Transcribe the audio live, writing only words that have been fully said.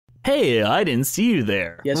Hey, I didn't see you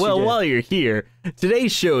there. Yes, well, you did. while you're here,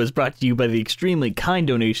 today's show is brought to you by the extremely kind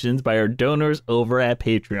donations by our donors over at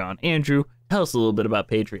Patreon. Andrew, tell us a little bit about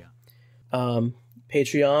Patreon.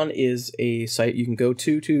 Patreon is a site you can go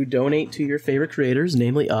to donate to your favorite creators,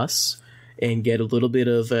 namely us, and get a little bit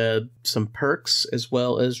of some perks as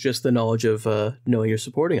well as just the knowledge of knowing you're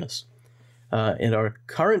supporting us. And our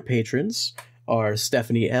current patrons are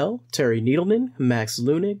Stephanie L., Terry Needleman, Max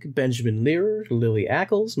Lunig, Benjamin Learer, Lily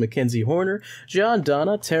Ackles, Mackenzie Horner, John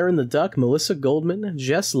Donna, Taryn the Duck, Melissa Goldman,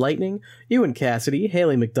 Jess Lightning, Ewan Cassidy,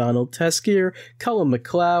 Haley McDonald, Teskier, Cullen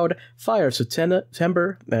McLeod, Fire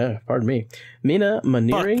September, Mina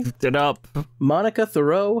Maniri, Fucked it up. Monica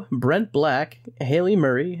Thoreau, Brent Black, Haley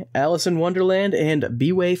Murray, Allison Wonderland, and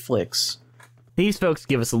B-Way Flicks. These folks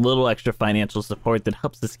give us a little extra financial support that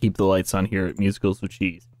helps us keep the lights on here at Musicals with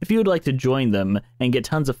Cheese. If you would like to join them and get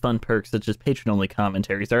tons of fun perks such as patron-only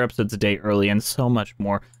commentaries, our episodes a day early, and so much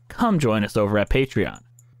more, come join us over at Patreon.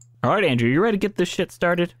 All right, Andrew, you ready to get this shit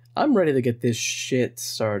started? I'm ready to get this shit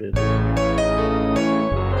started.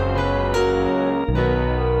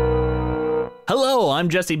 Hello, I'm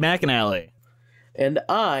Jesse McAnally. And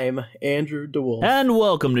I'm Andrew DeWolf. And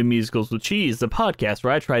welcome to Musicals with Cheese, the podcast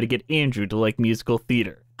where I try to get Andrew to like musical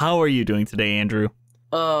theater. How are you doing today, Andrew?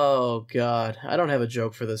 Oh, God. I don't have a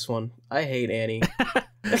joke for this one. I hate Annie.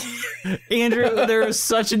 Andrew, there is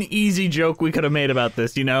such an easy joke we could have made about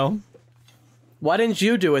this, you know? Why didn't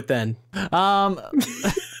you do it then?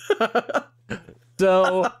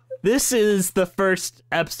 So, this is the first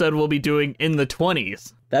episode we'll be doing in the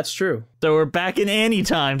 20s. That's true. So we're back in Annie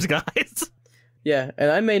times, guys. Yeah, and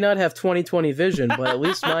I may not have 20/20 vision, but at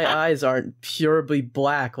least my eyes aren't purely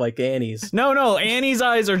black like Annie's. No, Annie's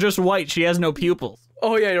eyes are just white. She has no pupils.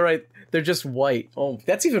 Oh, yeah, you're right. They're just white. Oh,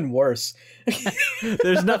 that's even worse.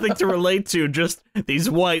 There's nothing to relate to, just these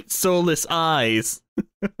white, soulless eyes.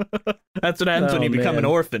 That's what happens when you become an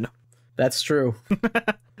orphan. That's true.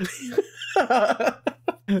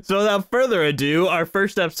 So without further ado, our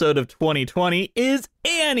first episode of 2020 is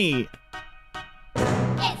Annie.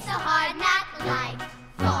 It's a hard knock life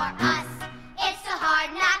for us. It's a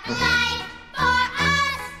hard knock life for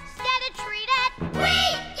us. Steady treated, we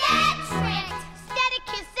get tricked. Steady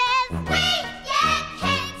kisses, we get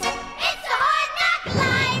kicked. It's a hard knock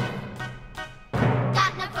life.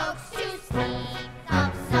 Got no folks to speak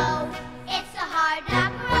of, so it's a hard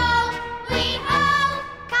knock roll. We hoe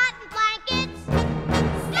cotton blankets,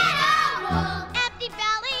 instead of wool. Empty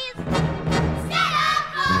bellies, instead of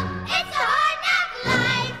full. It's a hard knock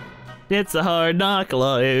life. It's a hard knock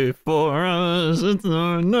life for us. It's a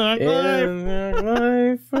hard knock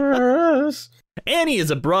life. for us. Annie is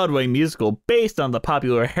a Broadway musical based on the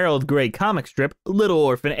popular Harold Gray comic strip Little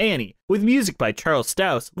Orphan Annie, with music by Charles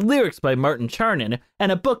Strouse, lyrics by Martin Charnin,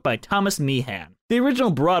 and a book by Thomas Meehan. The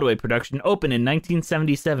original Broadway production opened in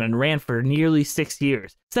 1977 and ran for nearly 6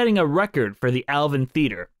 years, setting a record for the Alvin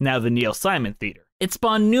Theater, now the Neil Simon Theater. It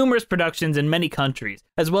spawned numerous productions in many countries,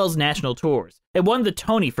 as well as national tours. It won the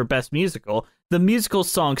Tony for Best Musical. The musical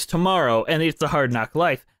songs Tomorrow and It's a Hard Knock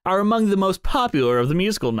Life are among the most popular of the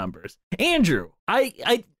musical numbers. Andrew,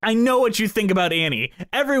 I know what you think about Annie.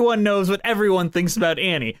 Everyone knows what everyone thinks about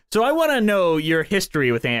Annie, so I want to know your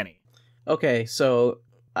history with Annie. Okay, so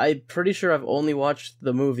I'm pretty sure I've only watched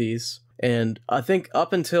the movies, and I think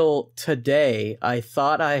up until today, I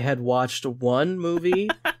thought I had watched one movie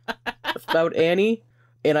about Annie,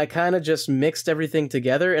 and I kind of just mixed everything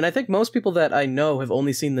together, and I think most people that I know have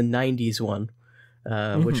only seen the 90s one,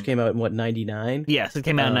 which came out in, 99? Yes, it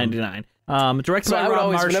came out in 99. Directed so by I would Rob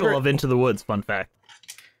always- Marshall whenever- of Into the Woods, fun fact.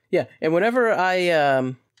 Yeah, and whenever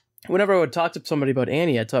I would talk to somebody about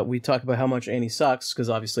Annie, we talk about how much Annie sucks, because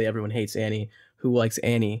obviously everyone hates Annie. Who likes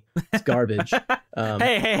Annie? It's garbage.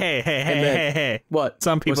 Hey. What?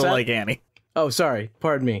 Some people What's that? like Annie. Oh, sorry.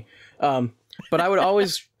 Pardon me. But I would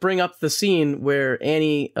always bring up the scene where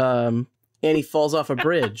Annie falls off a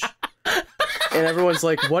bridge. And everyone's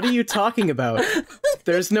like, what are you talking about?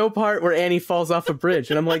 There's no part where Annie falls off a bridge.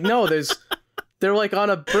 And I'm like, no, they're like on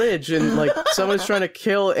a bridge and like someone's trying to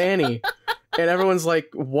kill Annie. And everyone's like,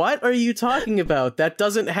 what are you talking about? That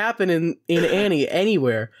doesn't happen in Annie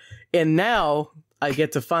anywhere. And now I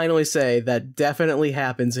get to finally say that definitely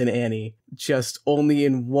happens in Annie, just only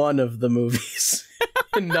in one of the movies,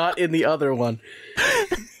 and not in the other one.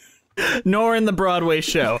 Nor in the Broadway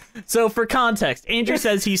show. So for context, Andrew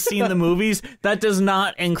says he's seen the movies. That does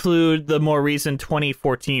not include the more recent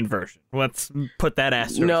 2014 version. Let's put that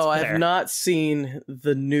asterisk No, I there. have not seen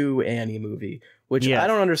the new Annie movie, which Yes. I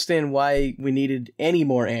don't understand why we needed any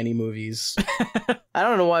more Annie movies. I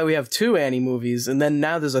don't know why we have 2 Annie movies, and then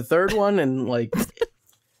now there's a third one, and like...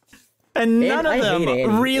 And none I of them hate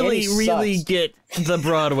Annie. really, Annie really sucks. get the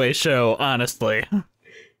Broadway show, honestly.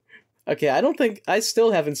 Okay, I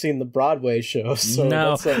still haven't seen the Broadway show, so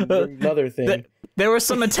No. that's another thing. There were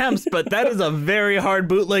some attempts, but that is a very hard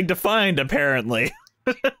bootleg to find, apparently.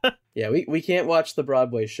 Yeah, we can't watch the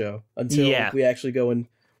Broadway show until we actually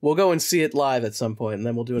we'll go and see it live at some point, and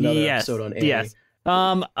then we'll do another episode on Annie. Yes.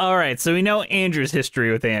 All right, so we know Andrew's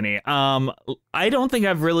history with Annie. I don't think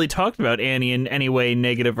I've really talked about Annie in any way,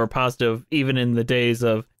 negative or positive, even in the days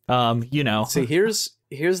of, See,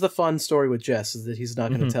 here's the fun story with Jess, is that he's not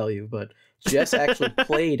going to tell you, but Jess actually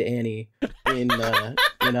played Annie in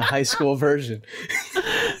a high school version.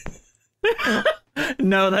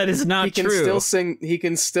 No, that is not He can true. still sing. He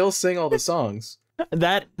can still sing all the songs.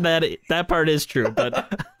 That part is true,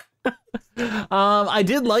 but I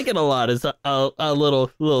did like it a lot as a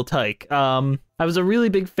little tyke. I was a really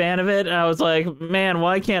big fan of it. I was like, man,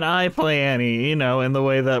 why can't I play Annie? You know, in the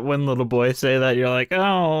way that when little boys say that, you're like,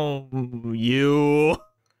 oh, you.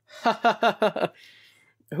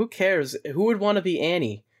 Who cares? Who would want to be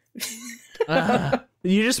Annie?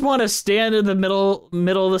 You just want to stand in the middle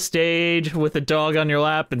of the stage with a dog on your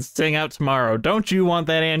lap and sing out Tomorrow. Don't you want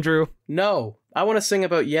that, Andrew? No, I want to sing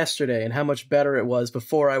about yesterday and how much better it was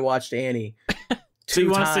before I watched Annie. So you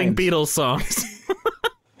want to sing Beatles songs?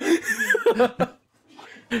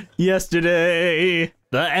 Yesterday,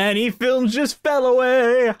 the Annie films just fell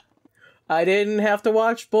away. I didn't have to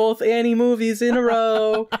watch both Annie movies in a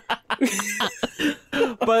row.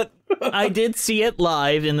 But I did see it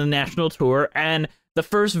live in the national tour, and the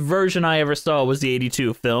first version I ever saw was the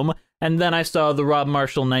 82 film, and then I saw the Rob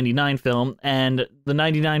Marshall 99 film, and the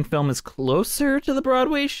 99 film is closer to the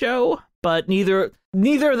Broadway show, but neither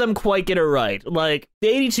of them quite get it right. Like, the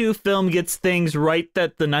 82 film gets things right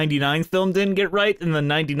that the 99 film didn't get right, and the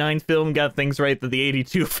 99 film got things right that the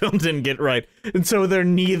 82 film didn't get right. And so they're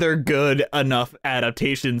neither good enough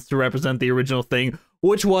adaptations to represent the original thing,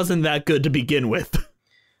 which wasn't that good to begin with.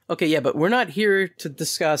 Okay, yeah, but we're not here to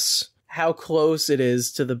discuss how close it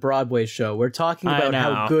is to the Broadway show. We're talking about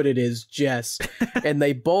how good it is, Jess. And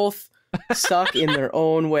they both suck in their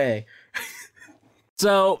own way.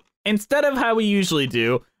 So, instead of how we usually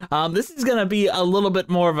do, this is going to be a little bit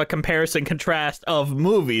more of a comparison contrast of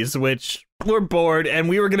movies, which we're bored, and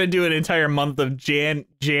we were going to do an entire month of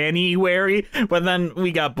January, but then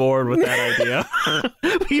we got bored with that idea.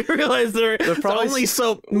 We realized there's only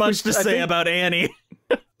so much to say about Annie.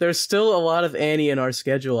 There's still a lot of Annie in our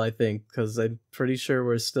schedule, I think, because I'm pretty sure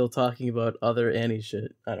we're still talking about other Annie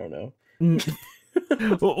shit. I don't know.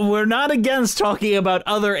 We're not against talking about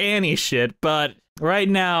other Annie shit, but right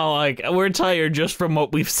now, like, we're tired just from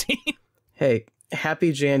what we've seen. Hey,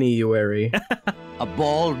 happy January. A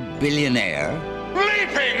bald billionaire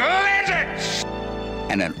Leaping legends!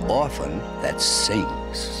 and an orphan that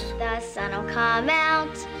sings. The sun will come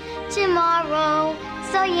out tomorrow,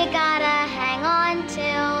 so you gotta hang on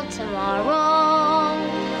till tomorrow.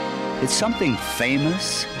 It's something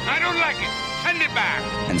famous I don't like it. Send it back.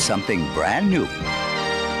 and something brand new.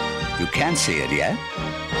 You can't see it yet,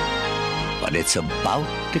 but it's about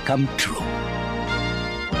to come true.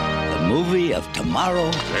 The movie of tomorrow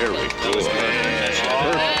Very good.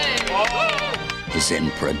 is in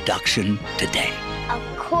production today. Of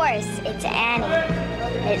course, it's Annie.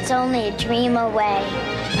 It's only a dream away.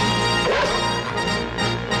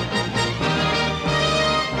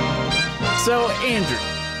 So, Andrew,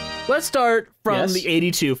 let's start from Yes? the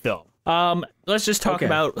 82 film. Let's just talk Okay.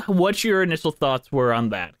 about what your initial thoughts were on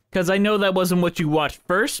that. Because I know that wasn't what you watched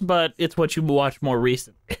first, but it's what you watched more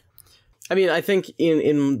recently. I mean, I think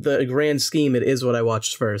in the grand scheme, it is what I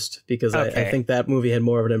watched first, because Okay. I think that movie had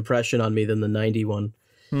more of an impression on me than the 90 one.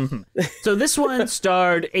 So this one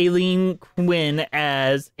starred Aileen Quinn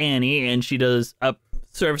as Annie, and she does a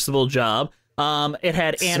serviceable job. It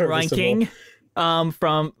had Anne Serviceable.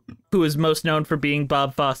 Reinking, who is most known for being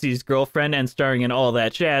Bob Fosse's girlfriend and starring in All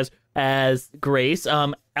That Jazz, as Grace.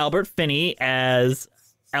 Albert Finney as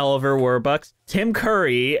Oliver Warbucks. Tim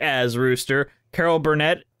Curry as Rooster. Carol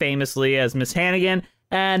Burnett, famously as Miss Hannigan.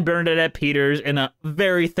 And Bernadette Peters in a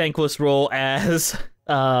very thankless role as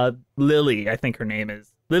Lily, I think her name is.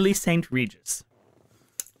 Lily St. Regis.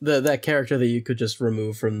 That character that you could just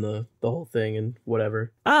remove from the whole thing and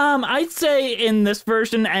whatever. I'd say in this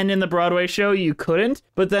version and in the Broadway show you couldn't,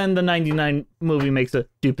 but then the 99 movie makes a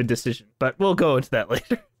stupid decision. But we'll go into that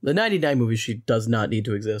later. The 99 movie, she does not need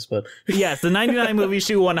to exist, but Yes, the 99 movie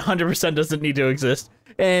she 100% doesn't need to exist.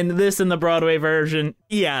 And this in the Broadway version,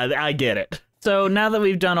 yeah, I get it. So now that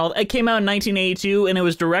we've done all, it came out in 1982 and it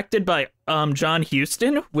was directed by John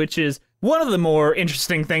Huston, which is one of the more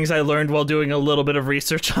interesting things I learned while doing a little bit of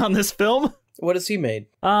research on this film. what has he made?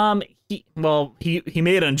 He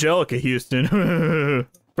made Angelica Houston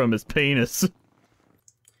from his penis.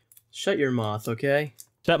 Shut your mouth, okay?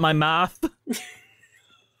 Shut my mouth.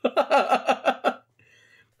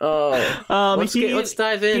 Let's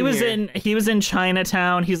dive in. He was in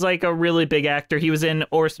Chinatown. He's like a really big actor. He was in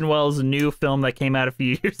Orson Welles' new film that came out a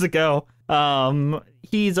few years ago.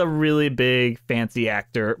 He's a really big fancy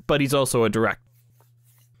actor, but he's also a director.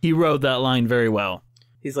 He rode that line very well.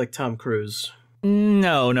 He's like Tom Cruise.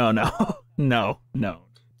 No. Kind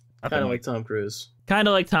of like Tom Cruise. Kind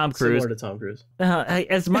of like Tom Cruise. Similar to Tom Cruise.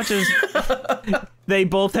 As much as they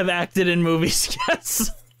both have acted in movies,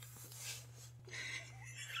 yes.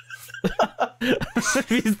 If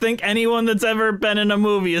you think anyone that's ever been in a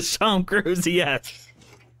movie is Tom Cruise, yes.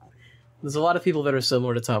 There's a lot of people that are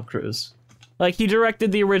similar to Tom Cruise. Like, he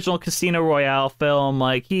directed the original Casino Royale film.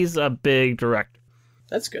 Like, he's a big director.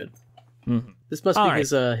 That's good. Mm-hmm. This must be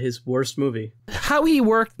his worst movie. How he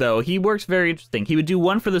worked, though, he works very interesting. He would do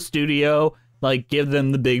one for the studio, like, give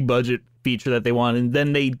them the big budget feature that they wanted, and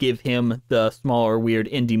then they'd give him the smaller, weird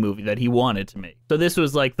indie movie that he wanted to make. So this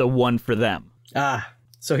was, like, the one for them.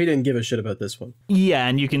 So he didn't give a shit about this one. Yeah,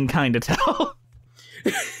 and you can kind of tell.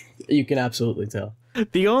 You can absolutely tell.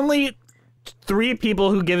 The only 3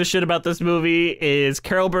 people who give a shit about this movie is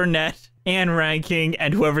Carol Burnett, Anne Ranking,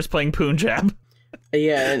 and whoever's playing Punjab.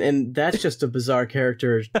 Yeah, and that's just a bizarre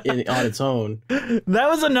character on its own. That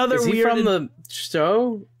was another weird... Is he from the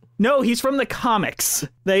show? No, he's from the comics.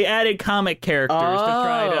 They added comic characters to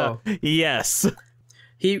try to... Yes.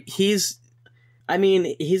 He's... I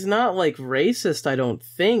mean, he's not, like, racist, I don't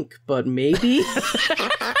think, but maybe?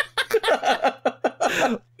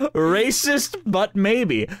 Racist, but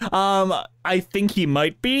maybe. I think he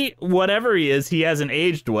might be. Whatever he is, he hasn't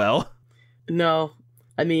aged well. No.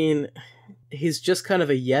 I mean, he's just kind of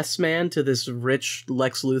a yes man to this rich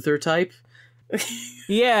Lex Luthor type.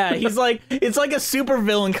 Yeah, he's like... It's like a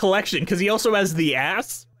supervillain collection, because he also has the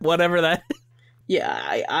ass, whatever that is.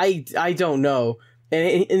 Yeah, I don't know.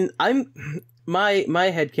 And I'm... My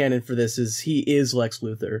headcanon for this is he is Lex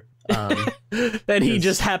Luthor. And he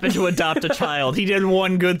just happened to adopt a child. He did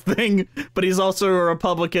one good thing, but he's also a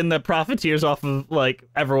Republican that profiteers off of, like,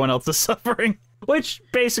 everyone else's suffering. Which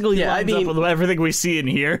basically lines up with everything we see in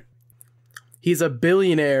here. He's a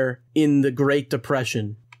billionaire in the Great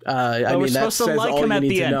Depression. We're supposed to like him at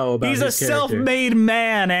the end. He's a self-made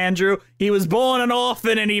man, Andrew. He was born an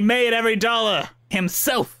orphan and he made every dollar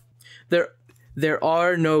himself. There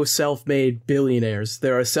are no self-made billionaires.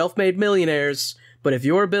 There are self-made millionaires, but if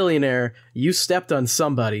you're a billionaire, you stepped on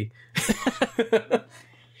somebody.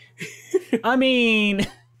 I mean,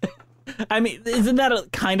 isn't that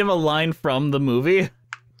kind of a line from the movie?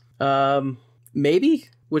 Maybe?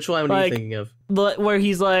 Which one are you thinking of? Where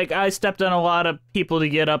he's like, I stepped on a lot of people to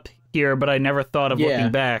get up here, but I never thought of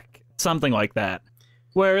looking back. Something like that.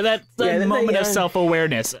 Where that's a moment of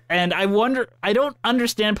self-awareness. And I don't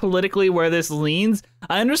understand politically where this leans.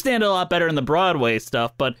 I understand it a lot better in the Broadway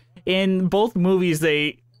stuff, but in both movies,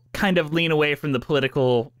 they kind of lean away from the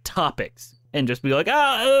political topics and just be like,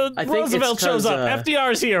 Roosevelt shows up,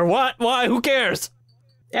 FDR's here, what, why, who cares?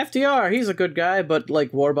 FDR, he's a good guy, but,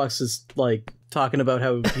 like, Warbucks is, like, talking about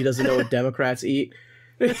how he doesn't know what Democrats eat.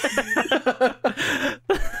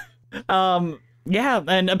 Yeah,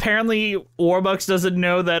 and apparently Warbucks doesn't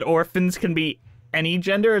know that orphans can be any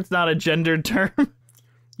gender. It's not a gendered term.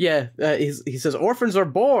 Yeah, he says orphans are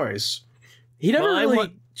boys. He never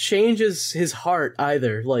changes his heart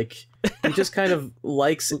either. Like, he just kind of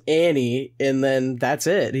likes Annie, and then that's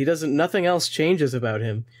it. Nothing else changes about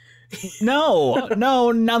him. No,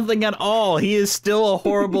 nothing at all. He is still a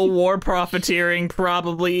horrible war profiteering,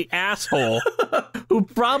 probably asshole, who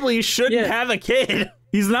probably shouldn't have a kid.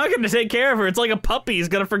 He's not going to take care of her. It's like a puppy. He's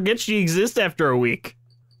going to forget she exists after a week.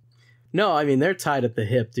 No, I mean, they're tied at the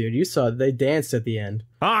hip, dude. You saw they danced at the end.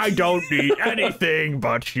 I don't need anything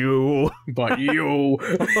but you. But you.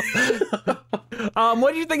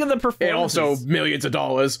 What do you think of the performance? And also millions of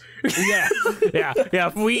dollars. Yeah.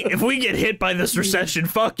 If we get hit by this recession,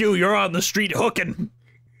 fuck you. You're on the street hooking.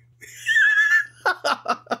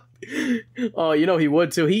 Oh, you know he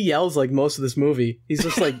would too. He yells like most of this movie. He's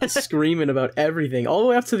just like screaming about everything all the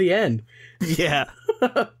way up to the end. Yeah.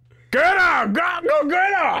 Get her! Go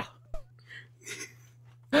get her!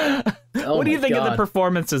 What do you think of the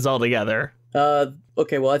performances altogether?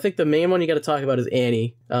 Okay, well, I think the main one you got to talk about is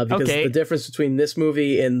Annie. Because the difference between this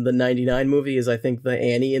movie and the 99 movie is I think the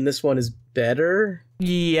Annie in this one is better.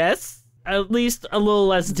 Yes. At least a little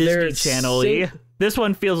less Disney Channel-y. This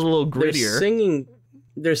one feels a little grittier.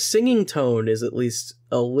 Their singing tone is at least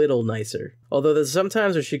a little nicer. Although there's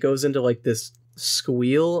sometimes where she goes into like this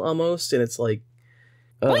squeal almost, and it's like,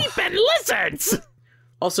 Leaping lizards!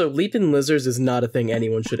 Also, leaping lizards is not a thing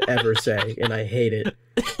anyone should ever say, and I hate it.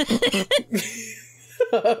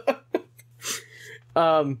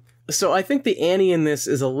 So I think the Annie in this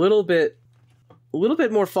is a little bit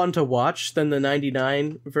more fun to watch than the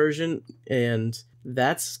 99 version, and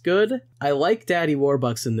that's good. I like Daddy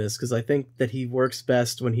Warbucks in this because I think that he works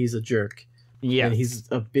best when he's a jerk. Yeah. And he's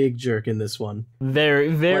a big jerk in this one. Very,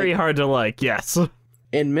 very hard to like, yes.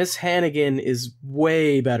 And Miss Hannigan is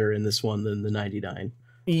way better in this one than the 99.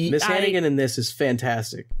 Miss Hannigan in this is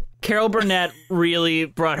fantastic. Carol Burnett really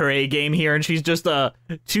brought her A game here, and she's just a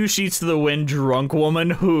two sheets to the wind drunk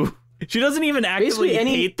woman who she doesn't even actively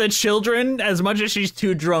hate the children as much as she's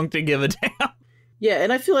too drunk to give a damn. Yeah,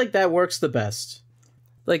 and I feel like that works the best.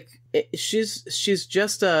 Like, she's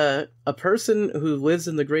just a person who lives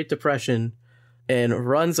in the Great Depression and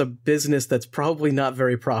runs a business that's probably not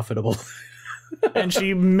very profitable. And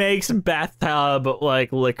she makes bathtub,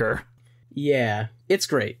 like, liquor. Yeah, it's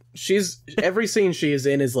great. Every scene she is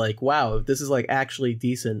in is like, wow, this is, like, actually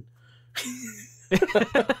decent.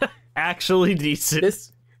 Actually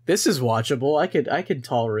decent. This is watchable. I could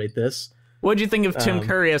tolerate this. What'd you think of Tim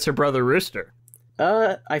Curry as her brother Rooster?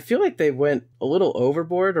 I feel like they went a little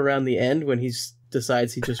overboard around the end when he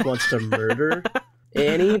decides he just wants to murder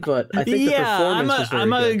Annie, but I think the performance was very good. I'm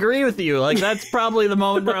gonna agree with you. Like, that's probably the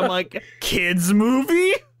moment where I'm like, kids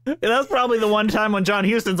movie? And that's probably the one time when John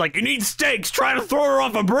Huston's like, you need stakes, try to throw her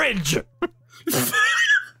off a bridge.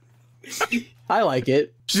 I like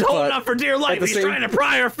it. She's holding up for dear life. He's trying to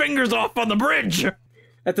pry her fingers off on the bridge.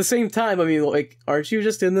 At the same time, I mean, like, aren't you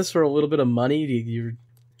just in this for a little bit of money? You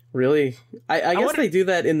really? I guess they do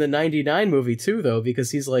that in the 99 movie too, though,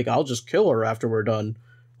 because he's like, I'll just kill her after we're done.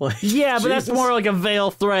 Like, yeah, but that's more like a veil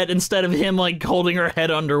threat instead of him, like, holding her head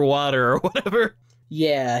underwater or whatever.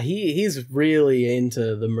 Yeah, he's really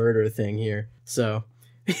into the murder thing here, so...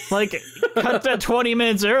 Like, cut to 20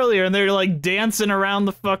 minutes earlier, and they're, like, dancing around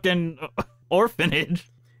the fucking orphanage.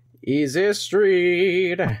 Easy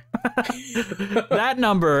Street. That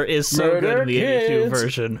number is so Murder good in the 82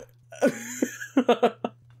 version.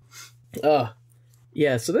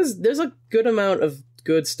 Yeah, so there's a good amount of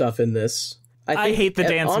good stuff in this. I hate the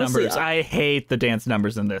dance honestly, numbers. I hate the dance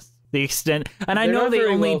numbers in this. The extent, and I They're know not they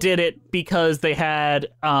very only well- did it because they had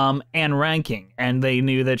Anne Ranking, and they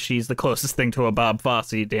knew that she's the closest thing to a Bob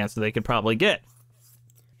Fosse dancer they could probably get.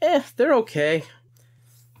 They're okay.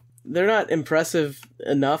 They're not impressive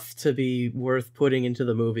enough to be worth putting into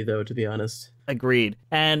the movie, though, to be honest. Agreed.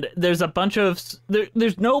 And there's a bunch of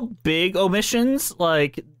there's no big omissions,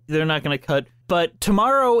 like they're not going to cut. But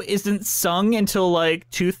Tomorrow isn't sung until like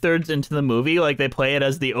 2/3 into the movie. Like, they play it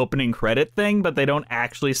as the opening credit thing, but they don't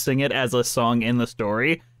actually sing it as a song in the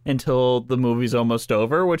story until the movie's almost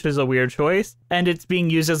over, which is a weird choice. And it's being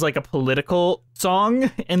used as like a political song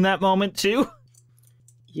in that moment too.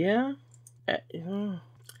 Yeah.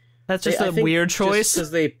 That's just a weird choice.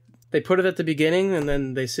 Because they put it at the beginning and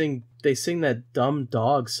then they sing that dumb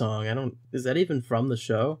dog song. Is that even from the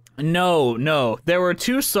show? No. There were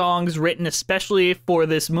two songs written especially for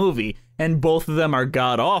this movie, and both of them are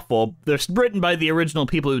god-awful. They're written by the original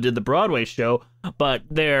people who did the Broadway show, but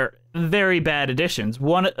they're very bad additions.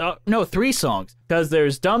 Three songs. Because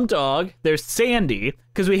there's Dumb Dog, there's Sandy,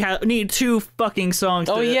 because we need two fucking songs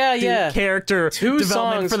to do character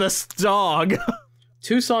development for this dog.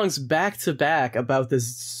 Two songs back to back about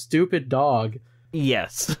this stupid dog.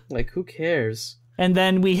 Yes. Like, who cares? And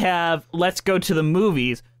then we have Let's Go to the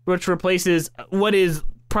Movies, which replaces what is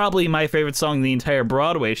probably my favorite song in the entire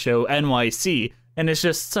Broadway show, NYC. And it's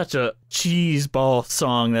just such a cheeseball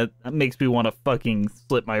song that makes me want to fucking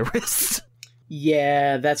slit my wrist.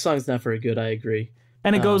 Yeah, that song's not very good, I agree.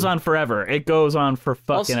 And it goes on forever. It goes on for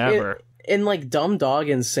fucking ever. And like, Dumb Dog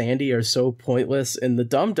and Sandy are so pointless, and the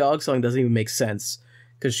Dumb Dog song doesn't even make sense.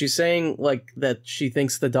 Because she's saying, like, that she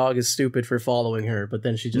thinks the dog is stupid for following her, but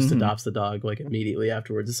then she just adopts the dog, like, immediately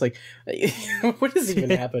afterwards. It's like, what is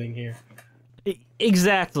even happening here?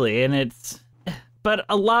 Exactly, and but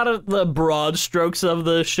a lot of the broad strokes of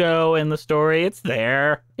the show and the story, it's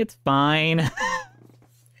there. It's fine.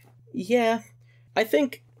 Yeah. I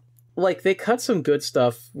think, like, they cut some good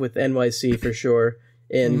stuff with NYC for sure.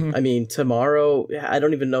 And, I mean, Tomorrow, I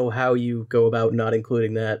don't even know how you go about not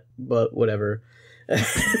including that, but whatever.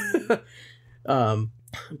 But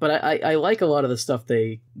I like a lot of the stuff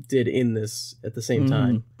they did in this at the same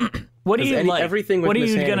time. What do you like? Everything with what are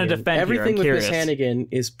Miss you Hannigan, going to defend everything here? with Miss Hannigan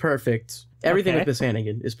is perfect. Everything with Miss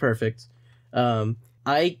Hannigan is perfect.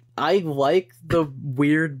 I like the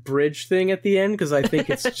weird bridge thing at the end because I think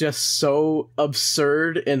it's just so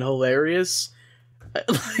absurd and hilarious.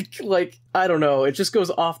 Like I don't know, it just goes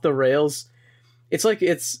off the rails. It's like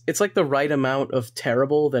the right amount of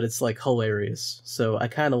terrible that it's like hilarious. So I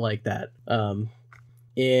kind of like that.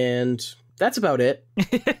 And that's about it.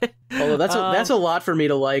 Although that's a lot for me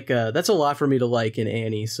to like. That's a lot for me to like in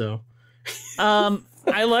Annie. So.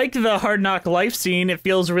 I liked the Hard Knock Life scene. It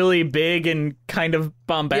feels really big and kind of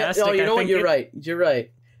bombastic. Yeah, oh, you know what? You're right. You're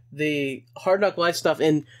right. The Hard Knock Life stuff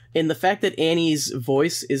and the fact that Annie's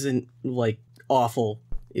voice isn't like awful,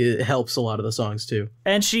 it helps a lot of the songs too.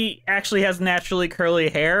 And she actually has naturally curly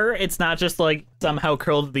hair. It's not just like somehow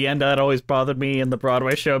curled at the end. That always bothered me in the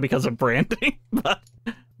Broadway show because of branding. But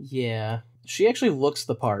yeah, she actually looks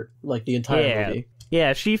the part like the entire movie.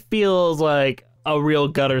 Yeah, she feels like a real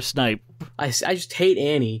gutter snipe. I just hate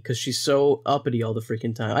Annie because she's so uppity all the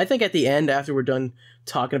freaking time. I think at the end, after we're done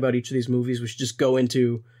talking about each of these movies, we should just go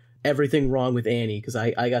into everything wrong with Annie because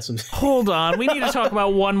I got some. Hold on, we need to talk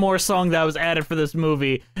about one more song that was added for this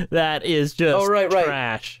movie that is just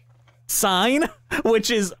trash. Sign,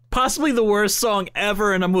 which is possibly the worst song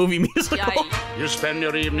ever in a movie musical. You spend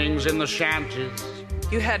your evenings in the shanties,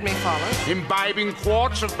 You had me followed. imbibing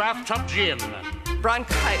quarts of bathtub gin.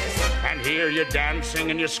 Bronchitis. And here you're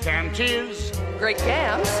dancing in your scanties Great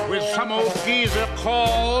gams. with some old geezer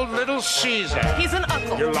called Little Caesar. He's an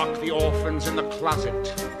uncle. You lock the orphans in the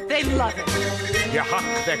closet. They love it. You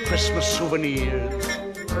huck their Christmas souvenirs.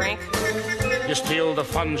 Drink. You steal the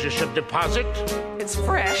funds you should deposit. It's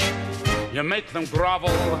fresh. You make them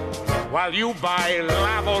grovel while you buy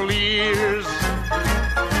lavaliers.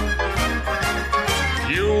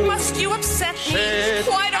 You Must you upset me? sit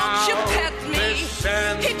Why don't you out pet me?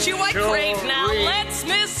 Hit you I crave now. century Let's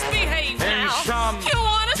misbehave in now. some You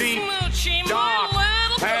want a deep, smoochie, dark my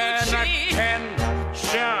little poochie.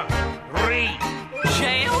 penitentiary.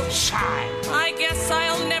 Jail? Sigh. I guess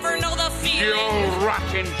I'll never know the You'll feeling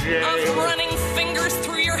rot in of jail. running fingers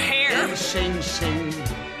through your hair. And sing, sing.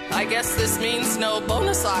 I guess this means no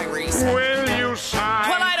bonus iris. Will you sigh?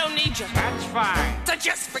 Well, I don't need you. That's fine. So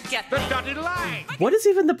just forget The me. dotted line. What is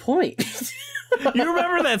even the point? You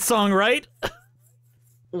remember that song, right?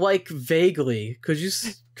 Like vaguely. Could you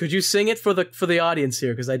sing it for the audience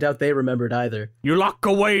here? Because I doubt they remembered either. You lock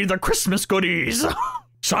away the Christmas goodies.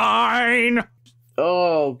 Sign.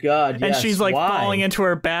 Oh God! And Yes. she's like Why? falling into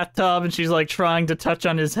her bathtub, and she's like trying to touch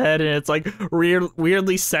on his head, and it's like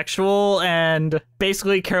weirdly sexual. And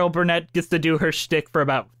basically, Carol Burnett gets to do her shtick for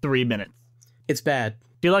about 3 minutes. It's bad.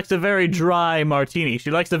 She likes a very dry martini.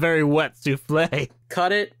 She likes a very wet souffle.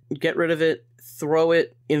 Cut it. Get rid of it. Throw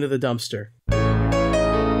it into the dumpster.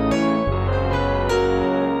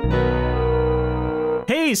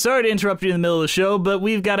 Hey, sorry to interrupt you in the middle of the show, but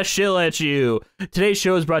we've got a shill at you. Today's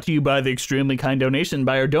show is brought to you by the extremely kind donation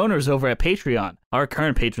by our donors over at Patreon. Our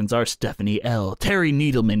current patrons are Stephanie L., Terry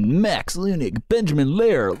Needleman, Max Lunig, Benjamin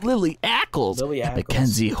Lair, Lily Ackles,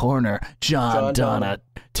 Mackenzie Horner, John Donna,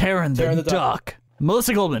 Taryn the Duck,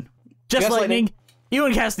 Melissa Goldman, Jess Lightning,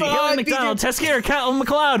 Ewan Cassidy, Haley McDonald, Teskira, Catelyn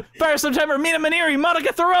McLeod, Fire September, Mina Maneri,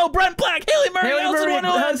 Monica Thoreau, Brent Black, Haley Murray, Elson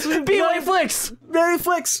Wonderland, B.Y. Flicks. Mary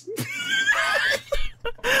Flicks.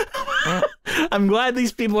 I'm glad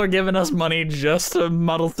these people are giving us money just to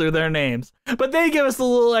muddle through their names. But they give us a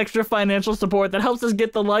little extra financial support that helps us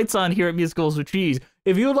get the lights on here at Musicals with Cheese.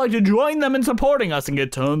 If you would like to join them in supporting us and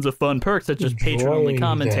get tons of fun perks such as patron-only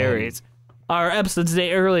commentaries, our episodes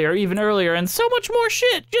even earlier, and so much more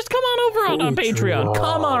shit, just come on over on our Patreon.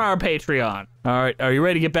 Come on our Patreon. All right, are you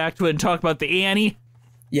ready to get back to it and talk about the Annie?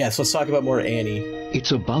 Yes, let's talk about more Annie.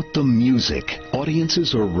 It's about the music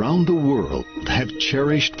audiences around the world have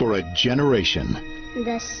cherished for a generation.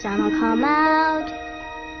 The sun will come out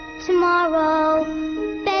tomorrow.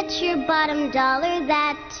 Bet your bottom dollar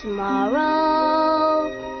that tomorrow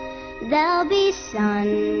there'll be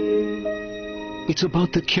sun. It's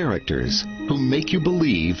about the characters who make you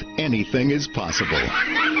believe anything is possible.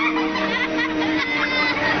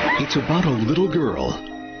 It's about a little girl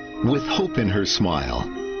with hope in her smile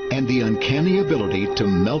and the uncanny ability to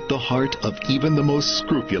melt the heart of even the most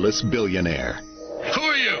scrupulous billionaire. Who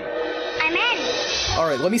are you? I'm Annie. All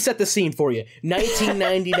right, let me set the scene for you.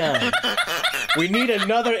 1999. We need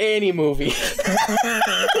another Annie movie.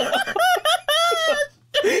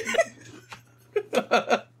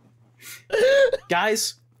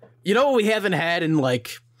 Guys, you know what we haven't had in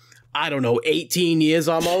like, I don't know, 18 years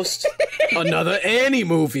almost? Another Annie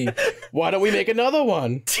movie. Why don't we make another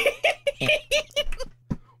one?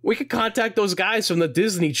 We could contact those guys from the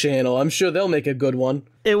Disney Channel. I'm sure they'll make a good one.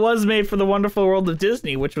 It was made for the Wonderful World of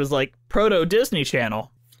Disney, which was like proto-Disney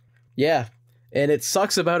Channel. Yeah, and it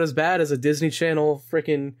sucks about as bad as a Disney Channel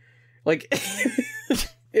freaking, like,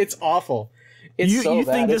 it's awful. It's so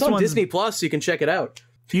bad. It's on Disney Plus, so you can check it out.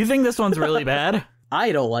 Do you think this one's really bad?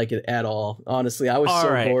 I don't like it at all. Honestly, I was All so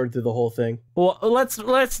right. bored through the whole thing. Well,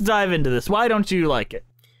 let's dive into this. Why don't you like it?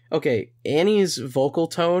 Okay, Annie's vocal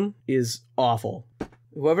tone is awful.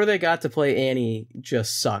 Whoever they got to play Annie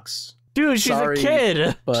just sucks. Dude, she's Sorry, a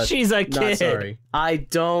kid. But She's a not kid. sorry. I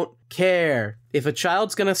don't care. If a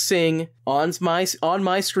child's gonna sing on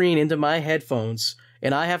my screen into my headphones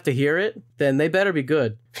and I have to hear it, then they better be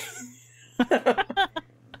good.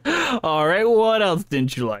 All right, what else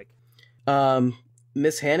didn't you like?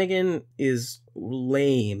 Miss Hannigan is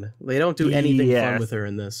lame. They don't do anything Yes. fun with her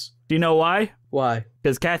in this. Do you know why? Why?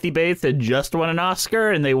 Because Kathy Bates had just won an Oscar,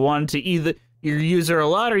 and they wanted to either use her a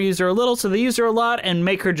lot or use her a little, so they use her a lot and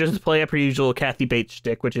make her just play up her usual Kathy Bates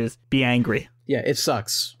shtick, which is be angry. Yeah, it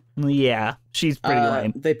sucks. Yeah, she's pretty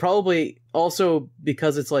lame. They probably also,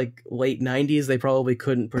 because it's like late 90s, they probably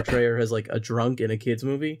couldn't portray her as like a drunk in a kids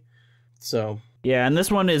movie. So Yeah, and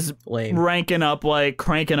this one is lame. cranking up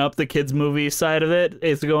the kids movie side of it.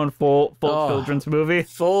 It's going full children's movie.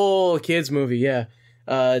 Full kids movie, yeah.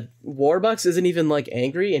 Warbucks isn't even like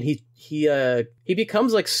angry, and he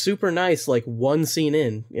becomes like super nice like one scene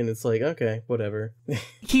in, and it's like, okay, whatever.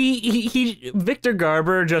 He Victor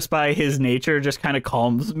Garber, just by his nature, just kind of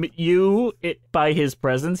calms you by his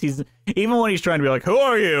presence. He's even when he's trying to be like, who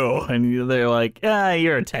are you? And they're like,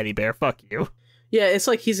 you're a teddy bear, fuck you. Yeah, it's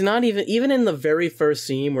like he's not even in the very first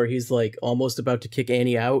scene where he's like almost about to kick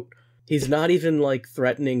Annie out, he's not even like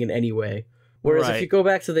threatening in any way. Whereas Right. if you go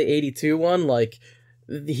back to the 82 one, like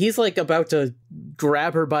he's like about to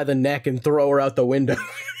grab her by the neck and throw her out the window.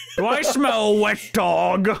 Do I smell wet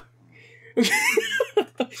dog?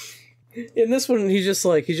 In this one, he just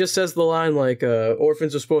says the line like,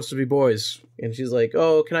 orphans are supposed to be boys. And she's like,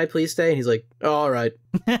 oh, can I please stay? And he's like, oh, all right.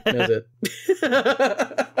 That's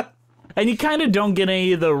it. And you kind of don't get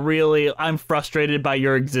any of the really, I'm frustrated by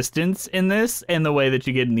your existence in this, in the way that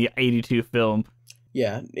you get in the 82 film,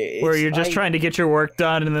 Yeah. where you're just trying to get your work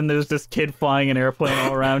done, and then there's this kid flying an airplane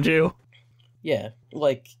all around you. Yeah,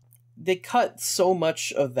 like, they cut so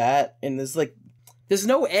much of that, and there's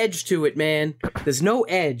no edge to it, man. There's no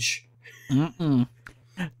edge. Mm-mm.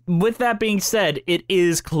 With that being said, it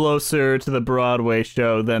is closer to the Broadway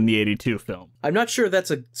show than the 82 film. I'm not sure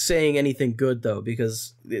that's saying anything good, though,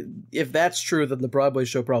 because if that's true, then the Broadway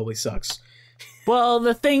show probably sucks. Well,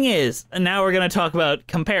 the thing is, and now we're going to talk about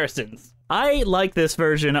comparisons. I like this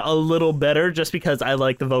version a little better just because I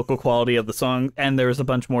like the vocal quality of the song, and there's a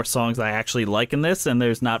bunch more songs I actually like in this, and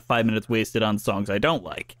there's not 5 minutes wasted on songs I don't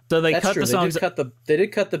like. So they That's cut true. the songs. They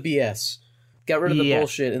did cut the BS, got rid of the Yeah.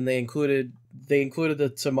 bullshit, and they included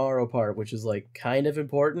the tomorrow part, which is like kind of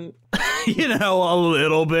important. You know, a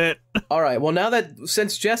little bit. All right. Well, now that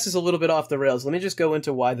since Jess is a little bit off the rails, let me just go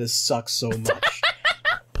into why this sucks so much.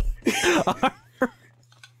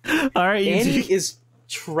 All right, Annie is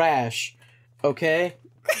trash. Okay.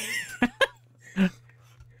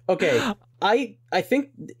 Okay. I think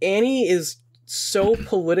Annie is so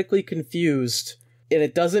politically confused, and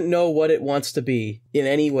it doesn't know what it wants to be in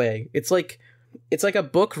any way. It's like a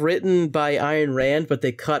book written by Ayn Rand, but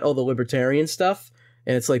they cut all the libertarian stuff.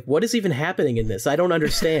 And it's like, what is even happening in this? I don't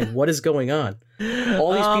understand. What is going on?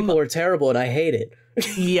 All these people are terrible, and I hate it.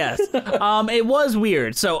 Yes. It was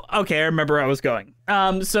weird. So, okay, I remember where I was going.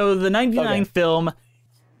 So the 99 film,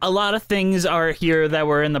 a lot of things are here that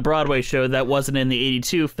were in the Broadway show that wasn't in the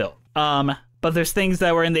 82 film. But there's things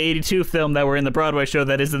that were in the 82 film that were in the Broadway show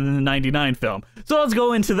that isn't in the 99 film. So let's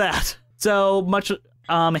go into that. So much,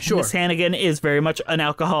 Sure. Miss Hannigan is very much an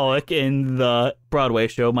alcoholic in the Broadway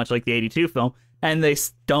show, much like the 82 film. And they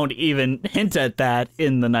don't even hint at that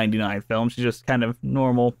in the 99 film. She's just kind of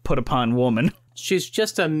normal, put-upon woman. She's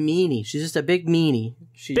just a meanie. She's just a big meanie.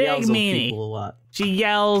 She Big yells meanie. at people a lot. She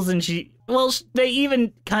yells and they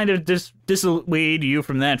even kind of dissuade you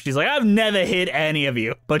from that. She's like, I've never hit any of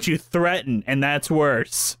you, but you threaten, and that's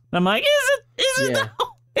worse. And I'm like, is it Yeah. though?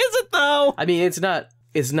 Is it though? I mean,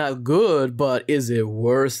 it's not good, but is it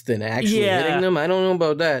worse than actually Yeah. hitting them? I don't know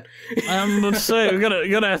about that. I'm gonna say, we're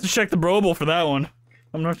gonna have to check the Brobel for that one.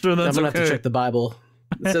 I'm not sure that's I'm gonna have to check the Bible.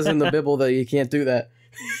 It says in the Bible that you can't do that.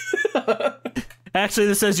 Actually,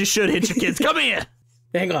 this says you should hit your kids. Come here.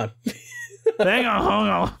 Hang on. Hang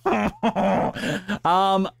on, hang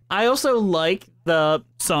on. I also like the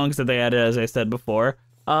songs that they added, as I said before.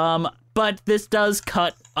 But this does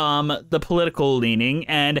cut the political leaning,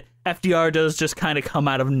 and FDR does just kind of come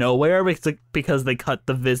out of nowhere because they cut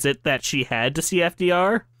the visit that she had to see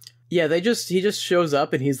FDR. Yeah, he just shows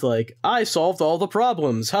up and he's like, I solved all the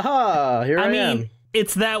problems. Haha, here I am.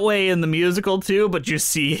 It's that way in the musical too, but you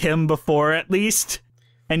see him before at least,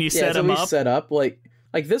 and you set it's him at least up. set up. Like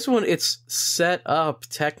Like this one, it's set up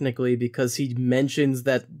technically because he mentions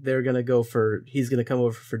that he's gonna come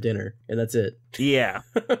over for dinner, and that's it. Yeah.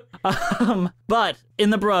 But in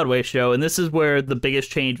the Broadway show, and this is where the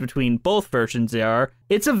biggest change between both versions are,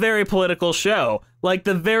 it's a very political show. Like,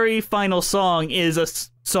 the very final song is a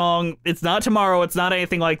song, it's not Tomorrow, it's not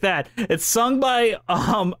anything like that. It's sung by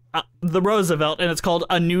the Roosevelt, and it's called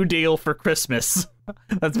A New Deal for Christmas.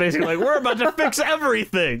 That's basically like, we're about to fix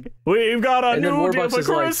everything. We've got a new deal for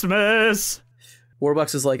Christmas.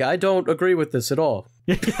 Warbucks is like, I don't agree with this at all.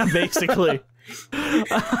 Yeah, basically.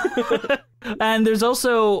 And there's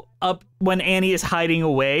also, when Annie is hiding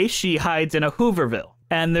away, she hides in a Hooverville.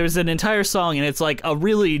 And there's an entire song, and it's like a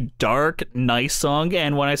really dark, nice song.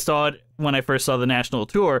 And when I first saw the national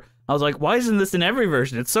tour, I was like, why isn't this in every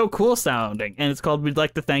version? It's so cool sounding. And it's called We'd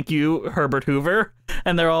Like to Thank You, Herbert Hoover.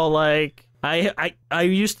 And they're all like, I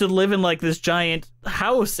used to live in like this giant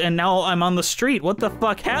house, and now I'm on the street. What the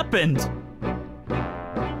fuck happened?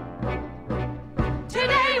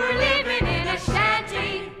 Today we're living in a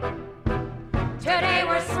shanty. Today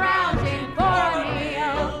we're scrounging for a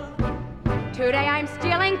meal. Today I'm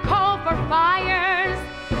stealing coal for fires.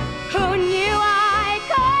 Who knew I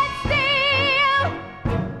could steal?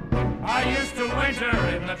 I used to winter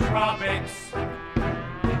in the tropics.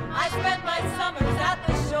 I spent my summers at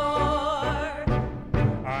the shore.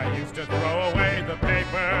 I used to throw away the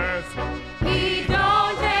papers. We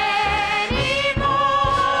don't anymore.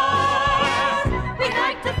 We'd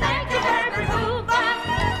like to thank you, Herbert Hoover,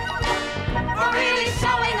 for really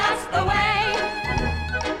showing us the way.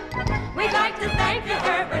 We'd like to thank you,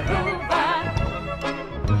 Herbert Hoover.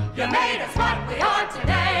 You made us what we are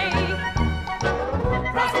today.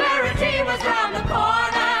 Prosperity was round the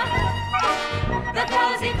corner. The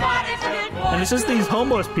cozy cottage did for And it's just these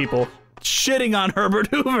homeless people shitting on Herbert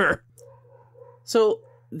Hoover. So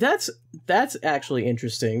that's actually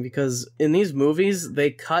interesting because in these movies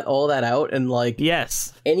they cut all that out, and like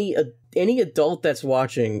Yes. any adult that's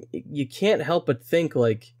watching, you can't help but think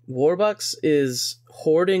like Warbucks is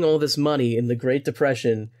hoarding all this money in the Great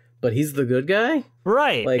Depression, but he's the good guy?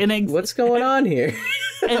 Right. Like, what's going on here?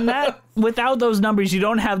 And that, without those numbers, you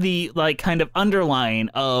don't have the like kind of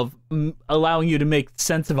underline of allowing you to make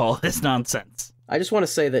sense of all this nonsense. I just want to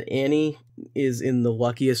say that Annie is in the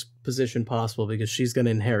luckiest position possible because she's going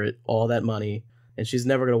to inherit all that money and she's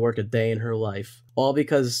never going to work a day in her life. All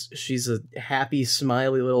because she's a happy,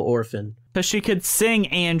 smiley little orphan. Because she could sing,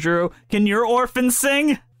 Andrew. Can your orphan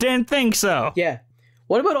sing? Didn't think so. Yeah.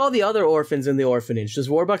 What about all the other orphans in the orphanage? Does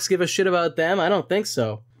Warbucks give a shit about them? I don't think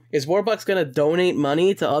so. Is Warbucks going to donate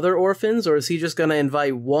money to other orphans, or is he just going to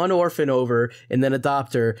invite one orphan over and then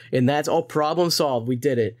adopt her, and that's all, problem solved, we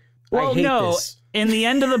did it. Well, I hate no. this. In the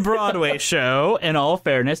end of the Broadway show, in all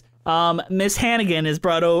fairness, Miss Hannigan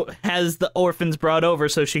has the orphans brought over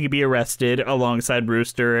so she could be arrested alongside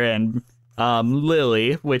Rooster and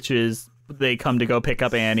Lily, which is they come to go pick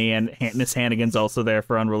up Annie, and Miss Hannigan's also there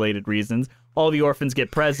for unrelated reasons. All the orphans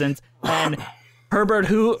get presents, and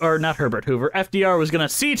FDR was going to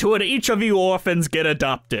see to it each of you orphans get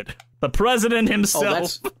adopted. The president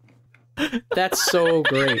himself. That's so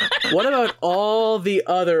great. What about all the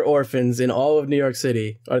other orphans in all of New York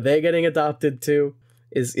City? Are they getting adopted too?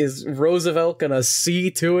 Is Roosevelt gonna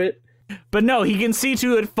see to it? But no, he can see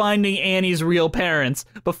to it finding Annie's real parents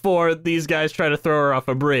before these guys try to throw her off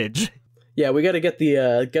a bridge. Yeah, we gotta get the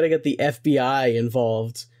FBI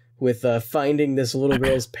involved with finding this little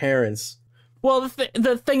girl's parents. Well,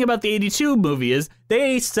 the thing about the 82 movie is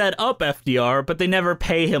they set up FDR, but they never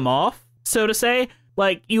pay him off, so to say.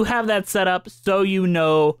 Like, you have that set up so you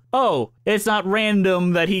know, oh, it's not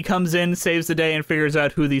random that he comes in, saves the day, and figures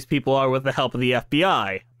out who these people are with the help of the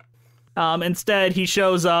FBI. Instead, he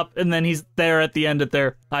shows up, and then he's there at the end at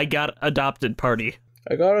their I got adopted party.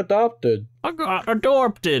 I got adopted. I got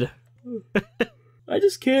adopted. I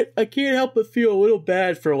can't help but feel a little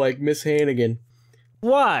bad for, like, Miss Hannigan.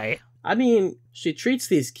 Why? I mean, she treats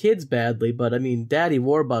these kids badly, but I mean, Daddy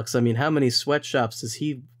Warbucks, I mean, how many sweatshops does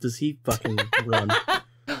he fucking run?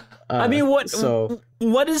 I mean, what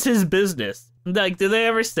is his business? Like, do they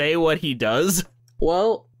ever say what he does?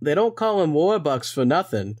 Well, they don't call him Warbucks for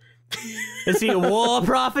nothing. Is he a war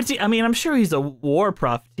profiteer? I mean, I'm sure he's a war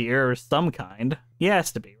profiteer of some kind. He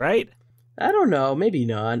has to be, right? I don't know, maybe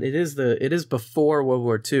not. It is before World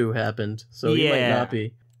War II happened, so he might not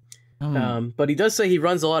be. But he does say he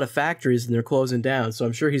runs a lot of factories and they're closing down, so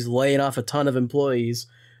I'm sure he's laying off a ton of employees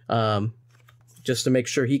just to make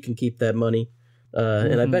sure he can keep that money.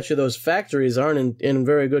 And I bet you those factories aren't in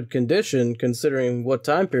very good condition considering what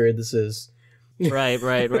time period this is.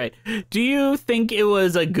 Right. Do you think it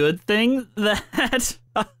was a good thing that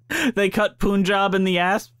they cut Punjab in the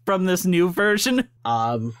ass from this new version?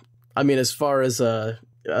 I mean, as far as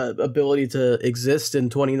ability to exist in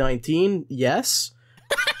 2019, yes.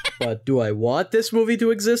 But do I want this movie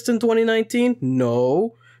to exist in 2019?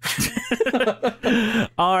 No.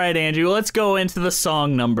 All right, Andrew, let's go into the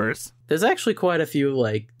song numbers. There's actually quite a few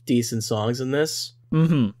like decent songs in this.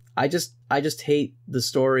 Mm-hmm. I just hate the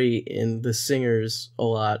story and the singers a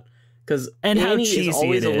lot because And how Annie cheesy is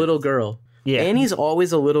always it a is. little girl. Yeah. Annie's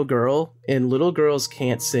always a little girl, and little girls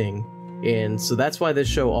can't sing, and so that's why this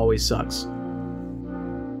show always sucks.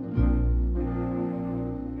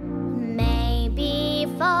 Maybe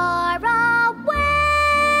far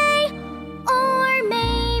away, or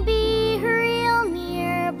maybe real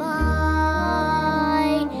nearby.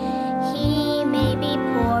 He may be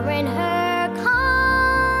pouring her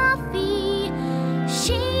coffee.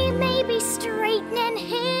 She may be straightening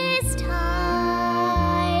his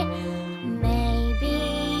tie. Maybe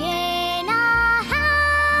in a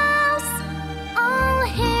house all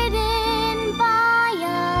hidden by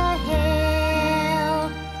a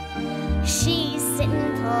hill. She's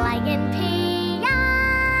sitting playing piano.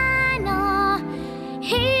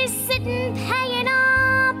 He's sitting paying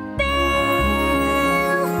a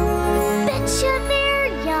bill. Betcha they're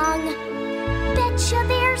young. Betcha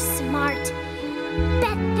they're smart.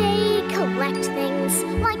 Bet they collect things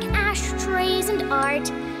like ashtrays and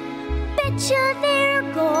art. Betcha they're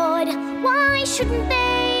good. Why shouldn't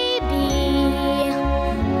they be?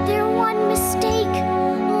 Their one mistake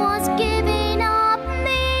was giving up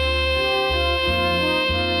me.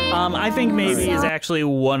 I think Maybe is actually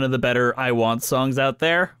one of the better I Want songs out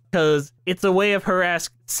there, because it's a way of her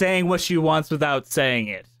saying what she wants without saying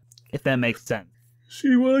it, if that makes sense.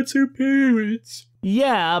 She wants her parents.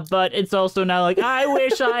 Yeah, but it's also not like, I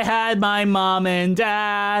wish I had my mom and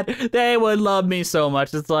dad. They would love me so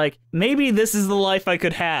much. It's like, maybe this is the life I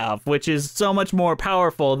could have, which is so much more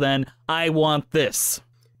powerful than I want this.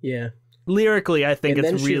 Yeah. Lyrically, I think And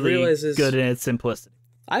it's then she really realizes- good in its simplicity.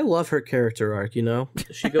 I love her character arc, you know?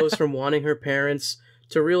 She goes from wanting her parents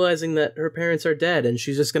to realizing that her parents are dead and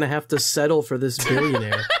she's just gonna have to settle for this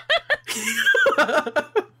billionaire.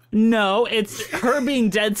 No, it's her being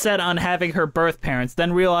dead set on having her birth parents,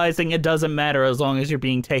 then realizing it doesn't matter as long as you're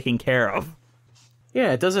being taken care of.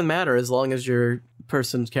 Yeah, it doesn't matter as long as your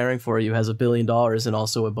person caring for you has $1 billion and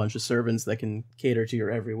also a bunch of servants that can cater to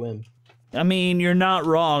your every whim. I mean, you're not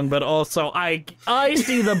wrong, but also I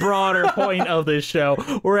see the broader point of this show,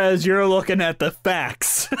 whereas you're looking at the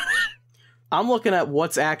facts. I'm looking at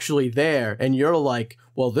what's actually there, and you're like,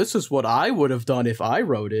 well, this is what I would have done if I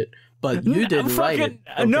wrote it, but you didn't write it.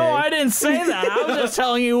 Okay? No, I didn't say that. I was just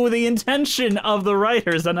telling you the intention of the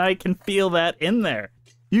writers, and I can feel that in there.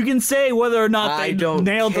 You can say whether or not they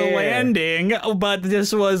nailed the landing, but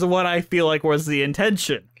this was what I feel like was the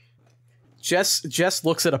intention. Jess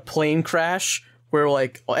looks at a plane crash where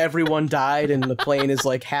like everyone died and the plane is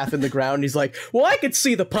like half in the ground. And he's like, well, I could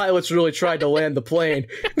see the pilots really tried to land the plane.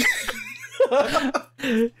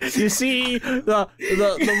 You see,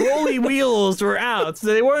 the rolly wheels were out, so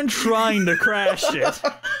they weren't trying to crash it.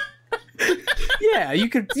 Yeah, you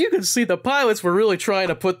could see the pilots were really trying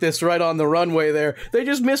to put this right on the runway there. They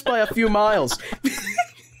just missed by a few miles.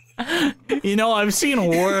 You know, I've seen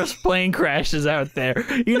worse plane crashes out there.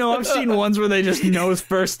 You know, I've seen ones where they just nose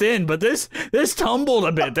first in, but this tumbled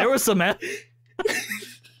a bit. There was some.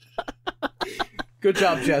 Good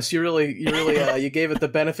job, Jess. You really you gave it the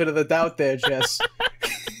benefit of the doubt there, Jess.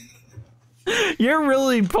 You're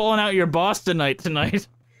really pulling out your Bostonite tonight.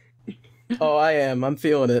 Oh, I am. I'm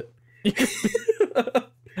feeling it.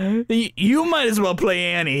 You might as well play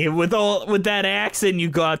Annie with that accent you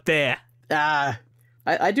got there.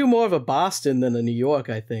 I do more of a Boston than a New York,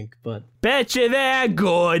 I think, but... Betcha they're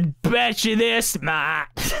good, betcha they're smart.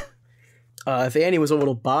 If Annie was a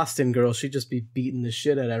little Boston girl, she'd just be beating the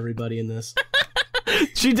shit out of everybody in this.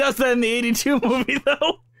 She does that in the 82 movie,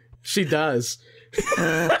 though. She does.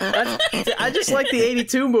 I just like the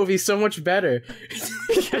 82 movie so much better.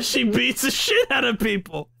 Because she beats the shit out of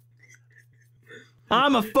people.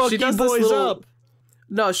 I'ma fuck you boys up.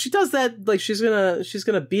 No, she does that, like, she's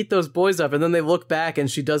gonna beat those boys up, and then they look back,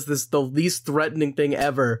 and she does the least threatening thing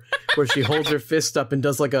ever, where she holds her fist up and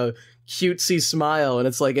does, like, a cutesy smile, and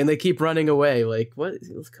it's like, and they keep running away, like, what?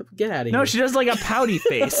 Get out of here. No, she does, like, a pouty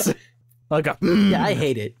face. Like a... Yeah, I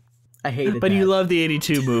hate it. I hate it. But you love the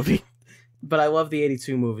 82 movie. But I love the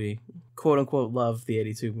 82 movie. Quote-unquote love the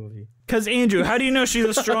 82 movie. Because, Andrew, how do you know she's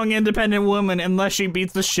a strong, independent woman unless she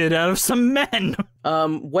beats the shit out of some men?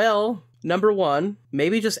 Well... Number one,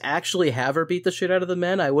 maybe just actually have her beat the shit out of the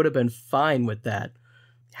men. I would have been fine with that.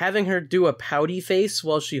 Having her do a pouty face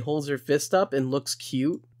while she holds her fist up and looks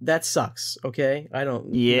cute, that sucks, okay? I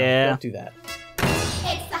don't... Yeah. No, don't do that.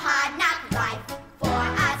 It's the hard knock life for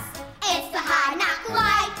us. It's the hard knock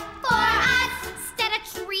life for us. Instead of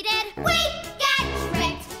treated, we get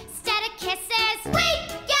tricked. Instead of kisses, we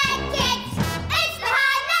get kicked. It's the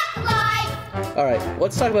hard knock life. All right,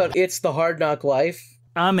 let's talk about It's the Hard Knock Life.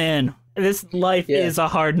 I'm in. This life is a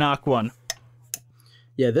hard knock one.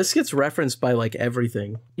 Yeah, this gets referenced by, like,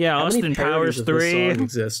 everything. Yeah, How Austin many parodies Powers of this 3. song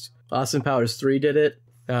exist? Austin Powers 3 did it.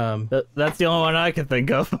 That's the only one I can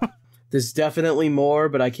think of. There's definitely more,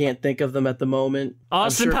 but I can't think of them at the moment.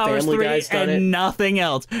 Austin I'm sure Powers Family 3 Guy's done and it. nothing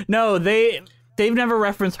else. No, they've never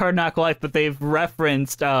referenced Hard Knock Life, but they've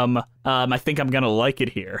referenced I Think I'm Gonna Like It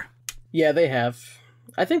Here. Yeah, they have.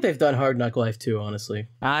 I think they've done Hard Knock Life too, honestly.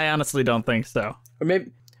 I honestly don't think so. Or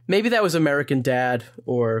maybe that was American Dad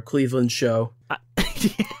or Cleveland Show.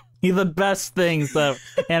 The best things that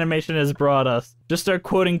animation has brought us. Just start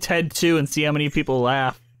quoting Ted 2 and see how many people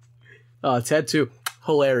laugh. Ted 2.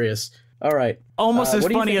 Hilarious. All right. Almost as what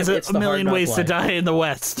do you funny think as of A It's the Hard Million Knock Ways to Life? Die in the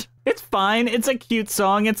West. It's fine. It's a cute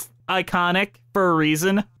song. It's iconic for a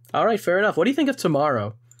reason. All right, fair enough. What do you think of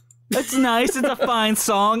Tomorrow? It's nice. It's a fine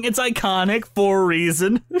song. It's iconic for a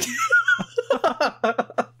reason.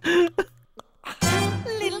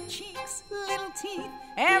 Little cheeks, little teeth,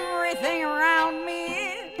 everything around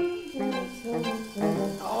me.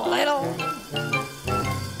 Little.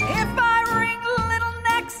 If I wring little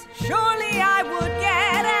necks, surely I would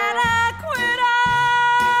get an acquittal.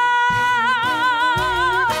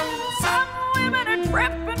 Some women are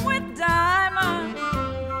dripping with diamonds.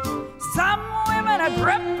 Some women are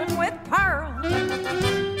dripping with pearls.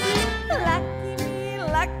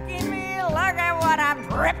 Lucky me, look at what I'm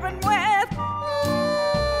dripping with.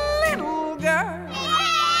 Little girl.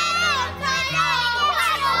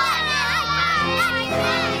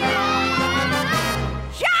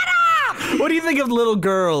 Shut up! What do you think of Little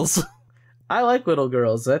Girls? I like Little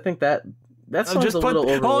Girls. I think that song's Just a little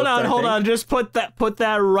overlooked. hold on. Just put that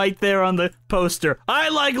right there on the poster. I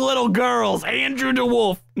like Little Girls. Andrew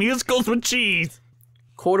DeWolf. Musicals with cheese.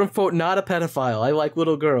 Quote unquote, not a pedophile. I like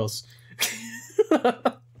Little Girls.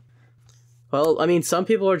 Well, I mean, some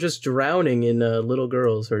people are just drowning in Little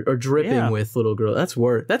Girls or dripping with Little Girls. That's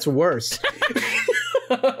worse. That's worse.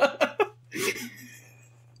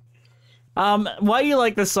 Why do you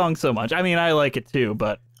like this song so much? I mean, I like it too,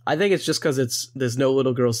 but I think it's just because there's no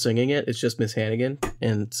little girl singing it. It's just Miss Hannigan,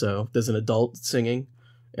 and so there's an adult singing,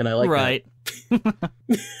 and I like right.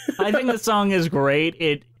 I think the song is great.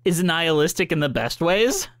 It is nihilistic in the best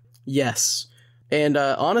ways. Yes, and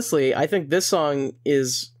honestly, I think this song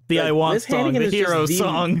is the I Want Miss song, Hannigan the is hero just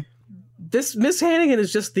song. This Miss Hannigan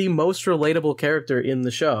is just the most relatable character in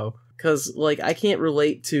the show because, like, I can't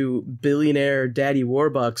relate to billionaire Daddy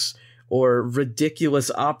Warbucks or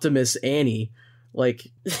ridiculous Optimus Annie. Like,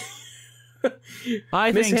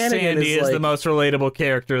 I Miss think Hannigan Sandy is like, the most relatable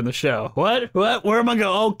character in the show. What? Where am I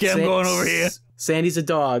going? Okay, I'm going over here. Sandy's a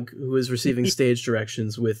dog who is receiving stage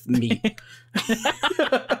directions with meat.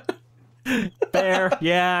 Fair.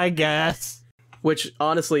 Yeah, I guess. Which,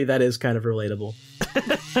 honestly, that is kind of relatable.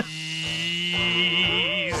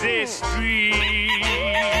 Easy street.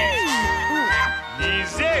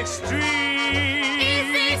 Easy street.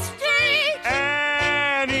 Easy street.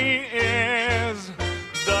 Annie is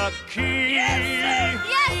the key. Yes,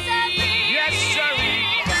 sirree. Yes, sirree.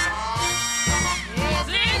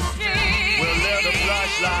 Easy street. We'll live the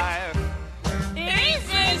flush life,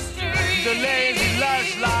 Easy street. the lazy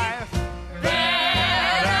lush life.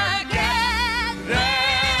 There again.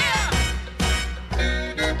 There,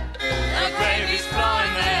 The gravy's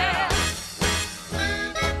flowing there.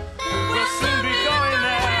 We'll soon be going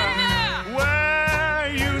there,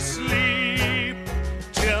 where you sleep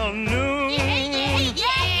till noon.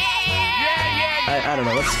 Yeah. I don't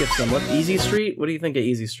know. Let's skip some. Easy Street? What do you think of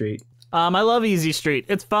Easy Street? I love Easy Street.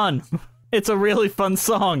 It's fun. It's a really fun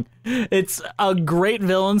song. It's a great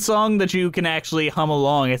villain song that you can actually hum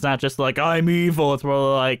along. It's not just like, I'm evil. It's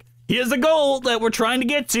more like, here's the goal that we're trying to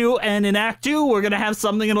get to, and in Act 2, we're going to have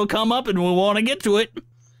something that'll come up, and we want to get to it.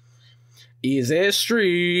 Easy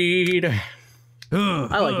Street.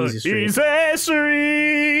 I like Easy Street. Easy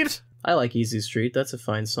Street. I like Easy Street. That's a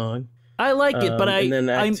fine song. I like it, but and then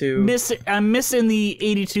Act 2. I'm missing the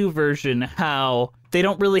 82 version, how they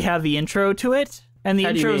don't really have the intro to it. And the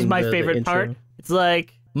How do you intro is mean, my the favorite intro? part. It's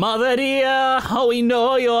like, Mother dear, how we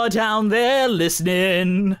know you're down there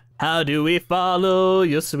listening. How do we follow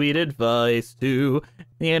your sweet advice to,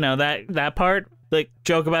 you know, that part? Like,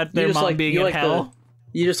 joke about their just mom like- being you in like hell.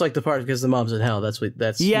 You just like the part because the mom's in hell. That's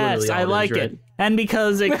Yes, literally all I it is, like right? it. And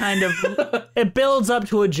because it kind of it builds up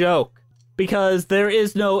to a joke. Because there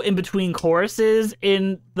is no in-between choruses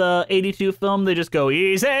in the 82 film. They just go,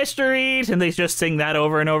 Easy Street, and they just sing that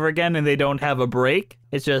over and over again, and they don't have a break.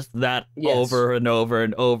 It's just that over and over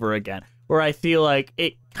and over again. Where I feel like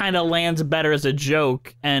it kind of lands better as a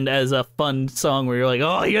joke and as a fun song where you're like,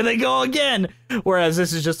 oh, here they go again. Whereas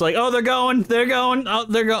this is just like, oh, they're going, oh,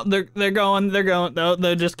 they're going, oh,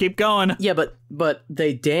 they'll just keep going. Yeah, but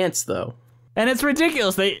they dance though, and it's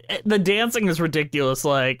ridiculous. The dancing is ridiculous.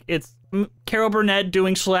 Like it's Carol Burnett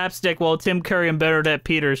doing slapstick while Tim Curry and Bernadette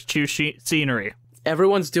Peters chew scenery.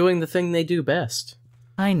 Everyone's doing the thing they do best.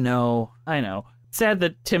 I know. Sad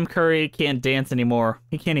that Tim Curry can't dance anymore.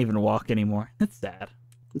 He can't even walk anymore. It's sad.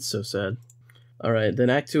 It's so sad. All right, then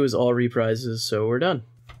Act 2 is all reprises, so we're done.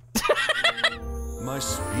 My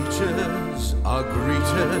speeches are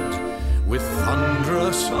greeted with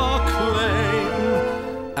thunderous acclaim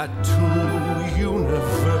at 2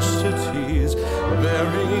 universities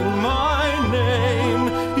bearing my name.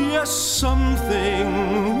 Yes,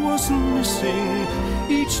 something was missing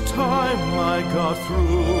each time I got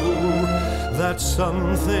through. That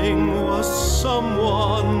something was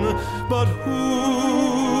someone, but who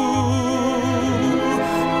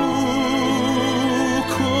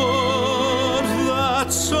could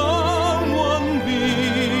that someone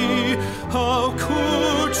be? How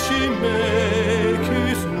could she make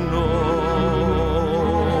it known?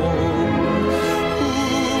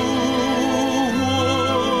 Who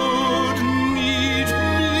would need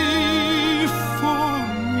me for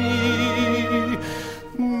me?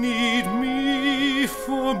 Need me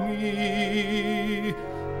for me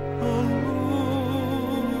alone.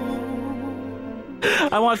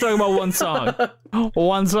 I want to talk about one song.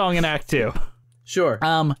 One song in Act 2. Sure.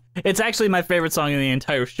 It's actually my favorite song in the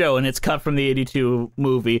entire show, and it's cut from the 82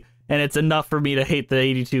 movie, and it's enough for me to hate the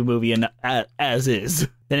 82 movie as is.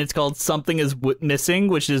 And it's called Something Is Missing,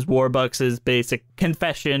 which is Warbucks' basic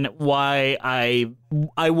confession why I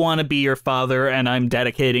want to be your father and I'm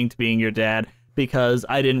dedicating to being your dad because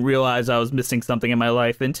I didn't realize I was missing something in my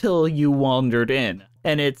life until you wandered in.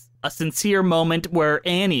 And it's a sincere moment where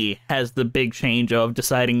Annie has the big change of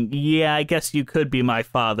deciding, yeah, I guess you could be my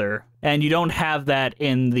father. And you don't have that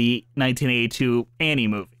in the 1982 Annie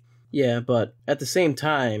movie. Yeah, but at the same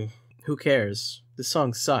time, who cares? The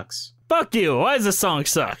song sucks. Fuck you! Why does the song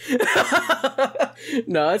suck?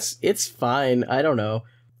 No, it's fine. I don't know.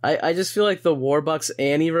 I just feel like the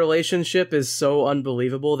Warbucks-Annie relationship is so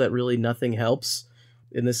unbelievable that really nothing helps.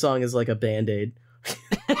 And this song is like a Band-Aid.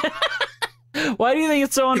 Why do you think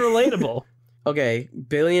it's so unrelatable? Okay,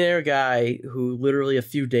 billionaire guy who literally a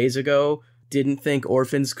few days ago didn't think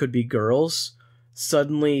orphans could be girls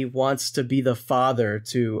suddenly wants to be the father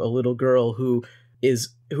to a little girl whose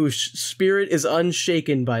spirit is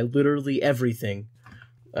unshaken by literally everything.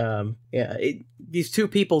 These two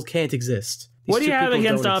people can't exist. What do you have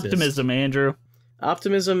against optimism, Andrew?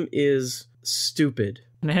 Optimism is stupid.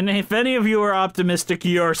 And if any of you are optimistic,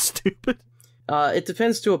 you're stupid. It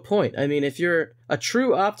depends to a point. I mean, if you're a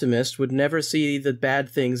true optimist, would never see the bad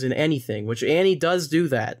things in anything, which Annie does do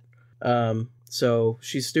that. So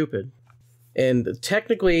she's stupid. And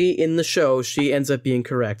technically, in the show, she ends up being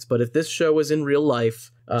correct. But if this show was in real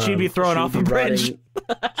life, she'd be thrown off a bridge.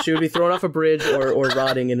 She would be thrown off a bridge or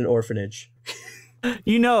rotting in an orphanage.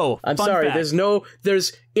 You know, I'm sorry. Fact.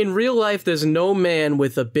 In real life, there's no man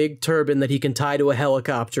with a big turban that he can tie to a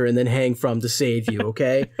helicopter and then hang from to save you.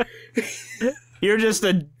 Okay. You're just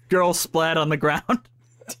a girl splat on the ground.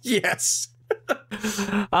 Yes.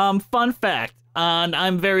 Fun fact. And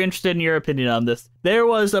I'm very interested in your opinion on this. There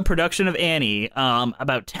was a production of Annie,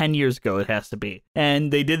 about 10 years ago, it has to be.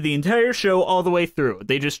 And they did the entire show all the way through.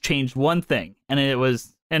 They just changed one thing. And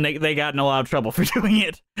they got in a lot of trouble for doing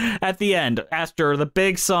it. At the end, after the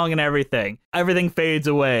big song and everything fades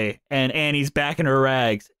away. And Annie's back in her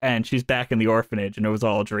rags. And she's back in the orphanage. And it was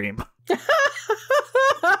all a dream. And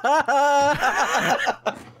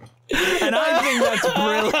I think that's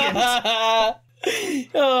brilliant.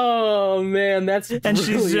 Oh man, that's brilliant. And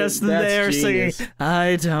she's just there genius. singing,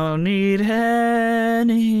 I don't need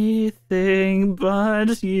anything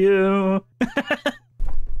but you.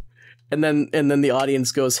 And then the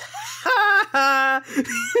audience goes, ha ha.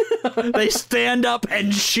 They stand up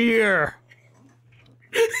and cheer.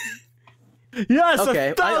 Yes, okay,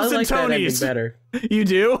 1,000 I like that ending Tonys. better. You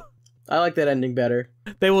do? I like that ending better.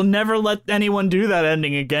 They will never let anyone do that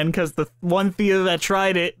ending again because the one theater that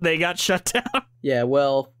tried it, they got shut down. Yeah,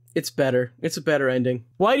 well, it's better. It's a better ending.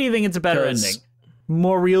 Why do you think it's a better ending?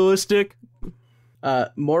 More realistic?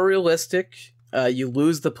 More realistic. you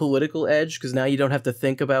lose the political edge because now you don't have to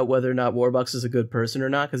think about whether or not Warbucks is a good person or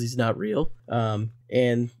not because he's not real.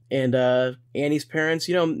 And Annie's parents,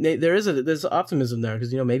 there's optimism there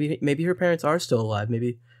because maybe her parents are still alive.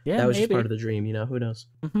 Maybe that was just part of the dream. Who knows?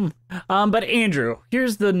 But Andrew,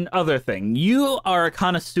 here's the other thing. You are a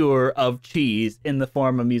connoisseur of cheese in the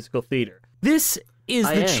form of musical theater. This is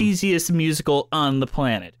the cheesiest musical on the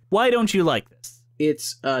planet. Why don't you like this?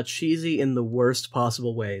 It's cheesy in the worst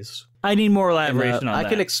possible ways. I need more elaboration on that.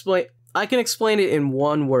 I can explain it in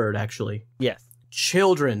one word, actually. Yes.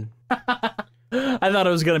 Children. I thought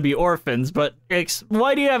it was going to be orphans, but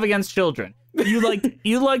why do you have against children? You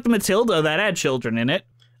liked Matilda that had children in it.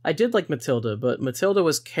 I did like Matilda, but Matilda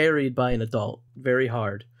was carried by an adult very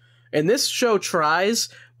hard. And this show tries,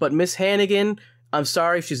 but Miss Hannigan, I'm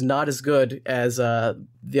sorry if she's not as good as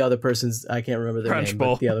the other person's. I can't remember their name,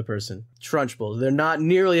 but the other person. Trunchbull. They're not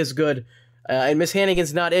nearly as good, and Miss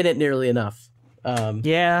Hannigan's not in it nearly enough.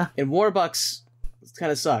 Yeah. And Warbucks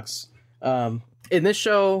kind of sucks. In this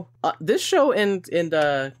show and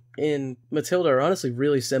Matilda are honestly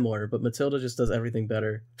really similar, but Matilda just does everything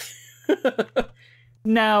better.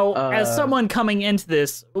 Now, as someone coming into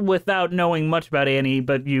this without knowing much about Annie,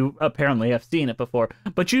 but you apparently have seen it before,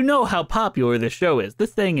 but you know how popular this show is.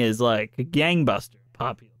 This thing is like gangbuster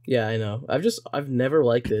popular. Yeah, I know. I've never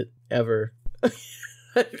liked it ever.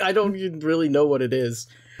 I don't even really know what it is.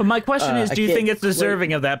 But my question is, do you think it's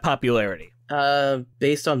deserving of that popularity?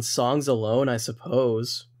 Based on songs alone, I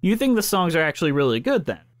suppose. You think the songs are actually really good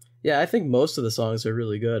then? Yeah, I think most of the songs are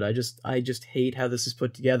really good. I just hate how this is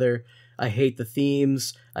put together. I hate the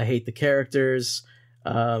themes. I hate the characters.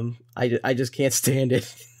 I just can't stand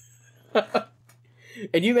it.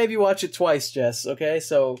 And you maybe watch it twice, Jess, okay?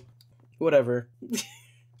 So, whatever.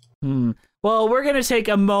 Well, we're going to take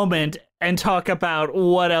a moment and talk about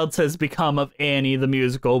what else has become of Annie the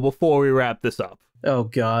musical before we wrap this up. Oh,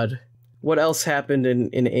 God. What else happened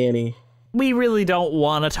in Annie? We really don't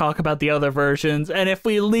want to talk about the other versions, and if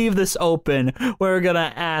we leave this open, we're going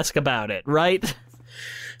to ask about it, right?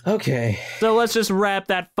 Okay. So let's just wrap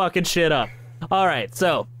that fucking shit up. All right,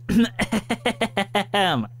 so...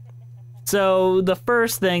 So the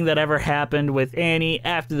first thing that ever happened with Annie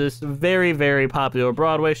after this very, very popular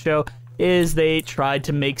Broadway show is they tried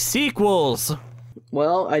to make sequels.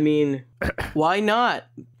 Well, I mean, why not?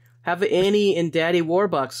 Have Annie and Daddy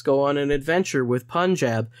Warbucks go on an adventure with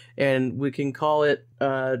Punjab, and we can call it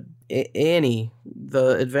Annie,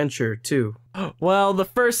 the Adventure, too. Well, the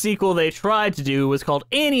first sequel they tried to do was called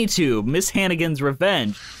Annie 2, Miss Hannigan's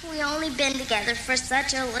Revenge. We only been together for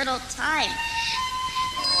such a little time.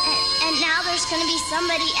 And now there's gonna be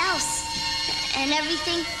somebody else. And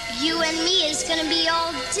everything, you and me, is gonna be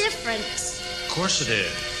all different. Of course it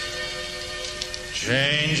is.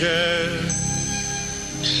 Changes.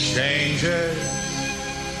 Changes,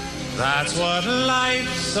 that's what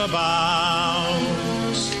life's about.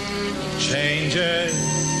 Changes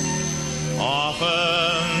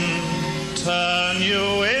often turn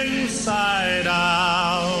you inside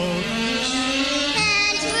out.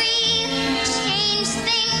 And we change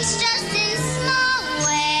things just in small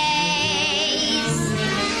ways.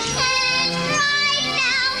 And right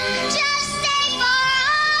now, just stay far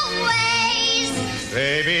always.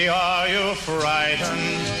 Baby, are you frightened?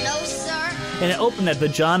 No, sir. And it opened at the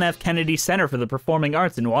John F. Kennedy Center for the Performing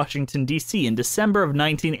Arts in Washington, D.C. in December of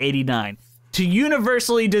 1989. To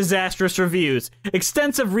universally disastrous reviews,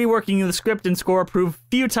 extensive reworking of the script and score proved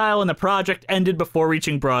futile and the project ended before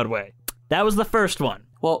reaching Broadway. That was the first one.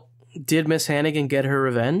 Well, did Miss Hannigan get her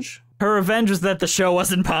revenge? Her revenge was that the show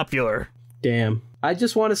wasn't popular. Damn. I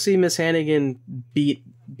just want to see Miss Hannigan beat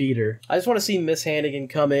her. I just want to see Miss Hannigan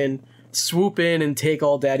come in, swoop in, and take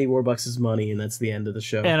all Daddy Warbucks' money, and that's the end of the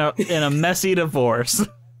show. And a messy divorce.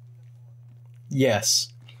 Yes.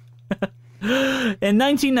 In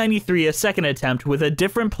 1993, a second attempt with a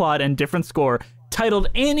different plot and different score, titled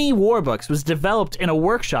Annie Warbucks, was developed in a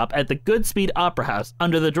workshop at the Goodspeed Opera House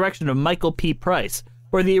under the direction of Michael P. Price,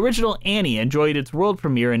 where the original Annie enjoyed its world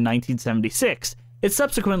premiere in 1976. It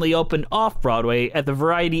subsequently opened off-Broadway at the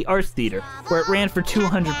Variety Arts Theater, where it ran for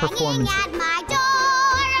 200 performances. At my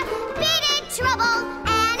door, beat it, trouble.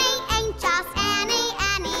 Annie ain't just Annie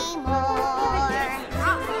anymore.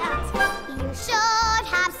 You should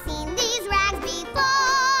have seen these rags before.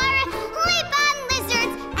 Leaping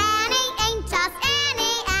lizards. Annie ain't just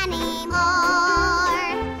Annie anymore.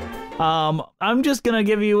 I'm just gonna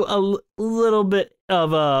give you a little bit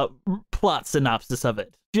of a plot synopsis of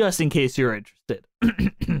it, just in case you're interested.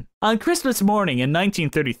 On Christmas morning in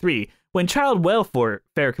 1933, when Child Welfare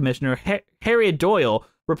Commissioner Harriet Doyle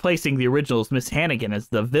replacing the original's Miss Hannigan as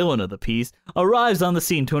the villain of the piece, arrives on the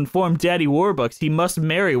scene to inform Daddy Warbucks he must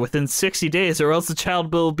marry within 60 days or else the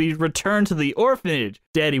child will be returned to the orphanage.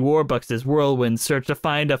 Daddy Warbucks' whirlwind search to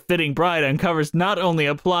find a fitting bride uncovers not only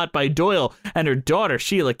a plot by Doyle and her daughter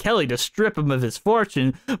Sheila Kelly to strip him of his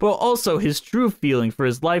fortune, but also his true feeling for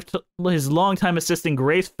his longtime assistant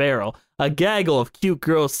Grace Farrell, a gaggle of cute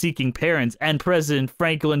girls seeking parents, and President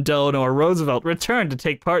Franklin Delano Roosevelt return to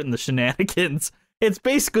take part in the shenanigans. It's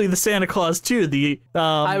basically the Santa Claus 2,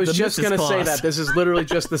 I was just going to say that. This is literally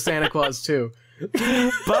just the Santa Claus 2.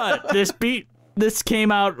 But this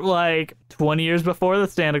came out like 20 years before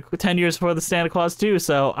 10 years before the Santa Claus 2,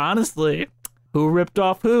 so honestly, who ripped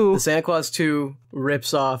off who? The Santa Claus 2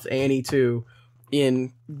 rips off Annie 2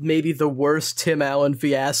 in maybe the worst Tim Allen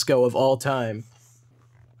fiasco of all time.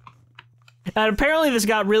 And apparently this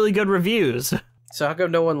got really good reviews. So how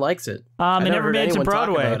come no one likes it? It never made it to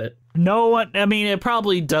Broadway. It. No one, I mean, it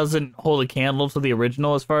probably doesn't hold a candle to the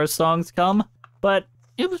original as far as songs come, but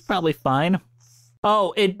it was probably fine.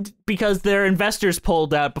 Oh, because their investors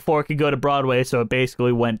pulled out before it could go to Broadway, so it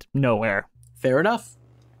basically went nowhere. Fair enough.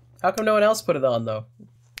 How come no one else put it on, though?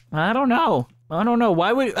 I don't know.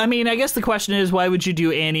 I guess the question is, why would you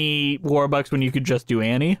do Annie Warbucks when you could just do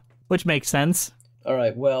Annie? Which makes sense. All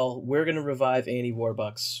right, well, we're going to revive Annie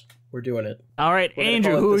Warbucks. We're doing it. All right,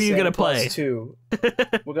 Andrew, who are you going to play?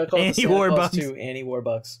 We're going to call it the Santa Claus 2, Annie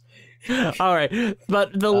Warbucks. All right,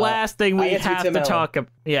 but the last thing we have to talk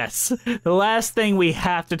about... Yes, the last thing we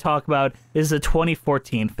have to talk about is the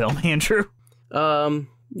 2014 film, Andrew.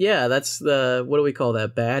 Yeah, that's the... What do we call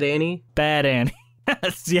that? Bad Annie? Bad Annie.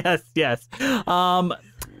 Yes.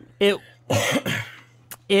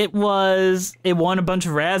 It won a bunch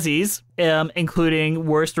of Razzies, including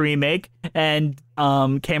Worst Remake, and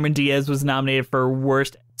Cameron Diaz was nominated for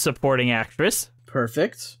Worst Supporting Actress.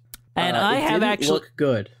 Perfect. And look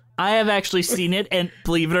good. I have actually seen it, and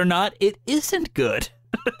believe it or not, it isn't good.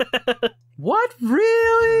 What?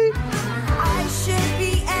 Really? I should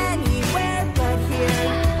be anywhere but here.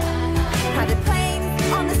 Private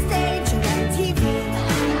planes on the stage and on TV.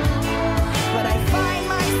 But I find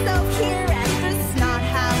myself here at the Snot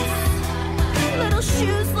House. Little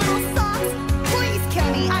shoes, little socks. Please kill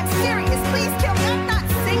me. I'm serious. Please kill me. I'm not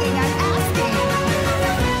singing. I'm asking.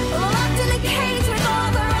 Locked in a cage with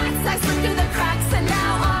all the rats. I slipped through the cracks and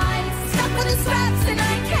now I'm stuck with the straps and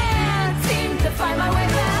I can't seem to find my way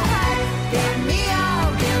back. Get me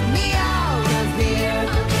out of here.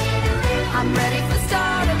 I'm ready for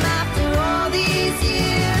stardom after all these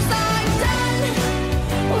years. I'm done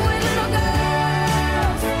with little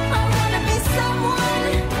girls. I wanna be someone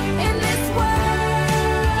in this world.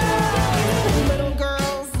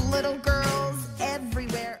 Little girls,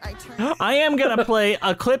 everywhere I turn. I am going to play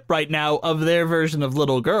a clip right now of their version of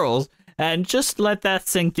Little Girls, and just let that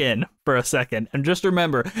sink in for a second. And just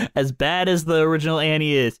remember, as bad as the original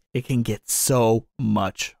Annie is, it can get so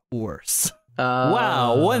much worse.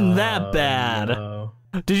 Wow, wasn't that bad? No.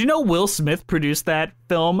 Did you know Will Smith produced that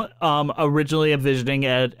film, originally envisioning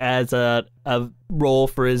it as a role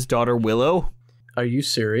for his daughter Willow? Are you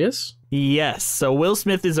serious? Yes, so Will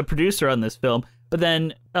Smith is a producer on this film, but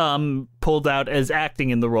then pulled out as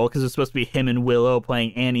acting in the role because it was supposed to be him and Willow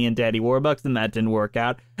playing Annie and Daddy Warbucks, and that didn't work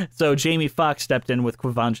out. So Jamie Foxx stepped in with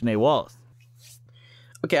Quvenzhané Wallis.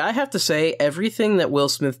 Okay, I have to say, everything that Will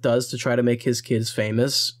Smith does to try to make his kids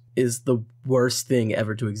famous is the worst thing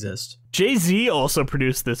ever to exist. Jay-Z also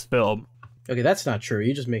produced this film. Okay, that's not true.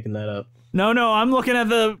 You're just making that up. No, I'm looking at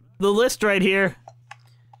the list right here.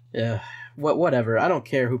 Yeah, whatever. I don't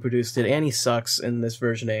care who produced it. Annie sucks, and this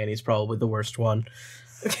version of Annie's probably the worst one.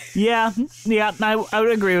 Yeah, I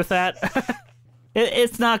would agree with that.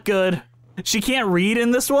 It's not good. She can't read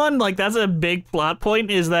in this one. Like, that's a big plot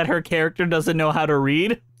point, is that her character doesn't know how to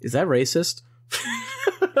read. Is that racist?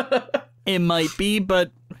 It might be,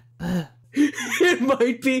 but... It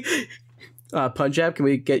might be. Punjab, can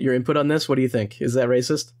we get your input on this? What do you think? Is that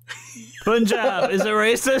racist? Punjab, is it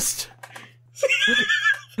racist?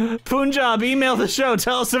 Punjab, email the show.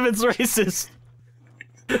 Tell us if it's racist.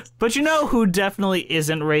 But you know who definitely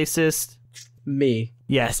isn't racist? Me.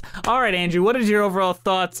 Yes. All right, Andrew, what is your overall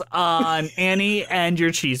thoughts on Annie and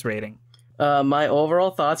your cheese rating? My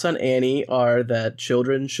overall thoughts on Annie are that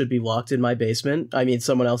children should be locked in my basement. I mean,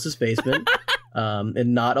 someone else's basement.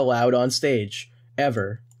 And not allowed on stage.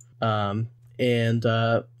 Ever. And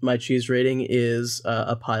my cheese rating is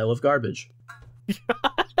a pile of garbage.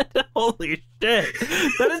 Holy shit.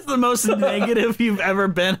 That is the most negative you've ever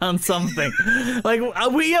been on something. Like,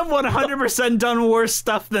 we have 100% done worse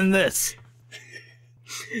stuff than this.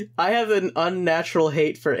 I have an unnatural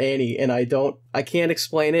hate for Annie, and I can't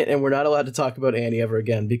explain it, and we're not allowed to talk about Annie ever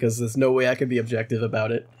again because there's no way I can be objective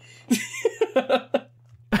about it.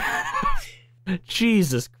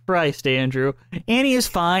 Jesus Christ, Andrew. Annie is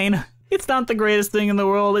fine. It's not the greatest thing in the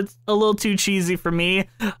world. It's a little too cheesy for me.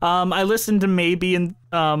 I listened to Maybe and,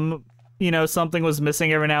 Something Was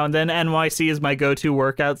Missing every now and then. NYC is my go-to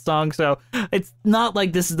workout song, so it's not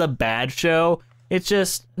like this is a bad show. It's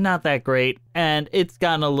just not that great, and it's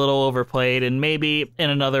gotten a little overplayed, and maybe in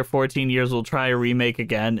another 14 years we'll try a remake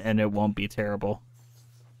again, and it won't be terrible.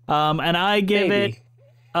 And I give Maybe. it...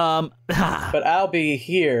 But I'll be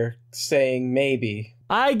here saying maybe.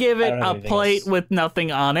 I give it I don't have a anything plate else. with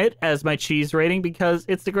nothing on it as my cheese rating because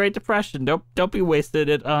it's the Great Depression. Don't be wasted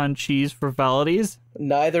it on cheese frivolities.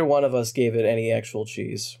 Neither one of us gave it any actual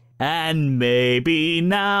cheese. And maybe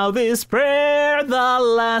now this prayer, the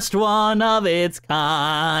last one of its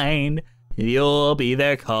kind, you'll be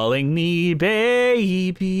there calling me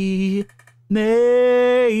baby,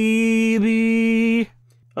 maybe.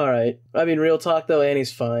 All right. I mean, real talk though,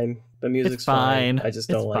 Annie's fine. The music's It's fine. I just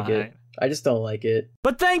don't It's like fine. it. I just don't like it.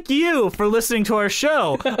 But thank you for listening to our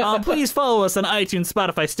show. Please follow us on iTunes,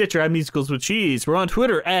 Spotify, Stitcher at Musicals with Cheese. We're on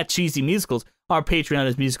Twitter at Cheesy Musicals. Our Patreon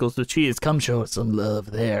is Musicals with Cheese. Come show us some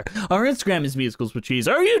love there. Our Instagram is Musicals with Cheese.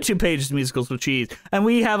 Our YouTube page is Musicals with Cheese. And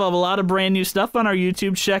we have a lot of brand new stuff on our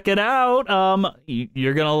YouTube. Check it out.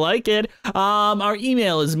 You're going to like it. Our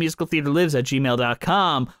email is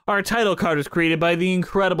musicaltheaterlives@gmail.com. Our title card was created by the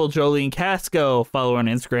incredible Jolene Casco. Follow her on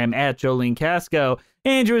Instagram at Jolene Casco.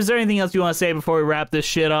 Andrew, is there anything else you want to say before we wrap this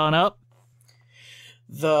shit on up?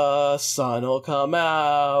 The sun will come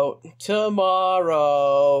out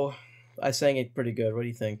tomorrow. I sang it pretty good. What do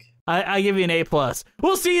you think? I give you an A+.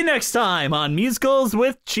 We'll see you next time on Musicals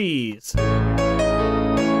with Cheese.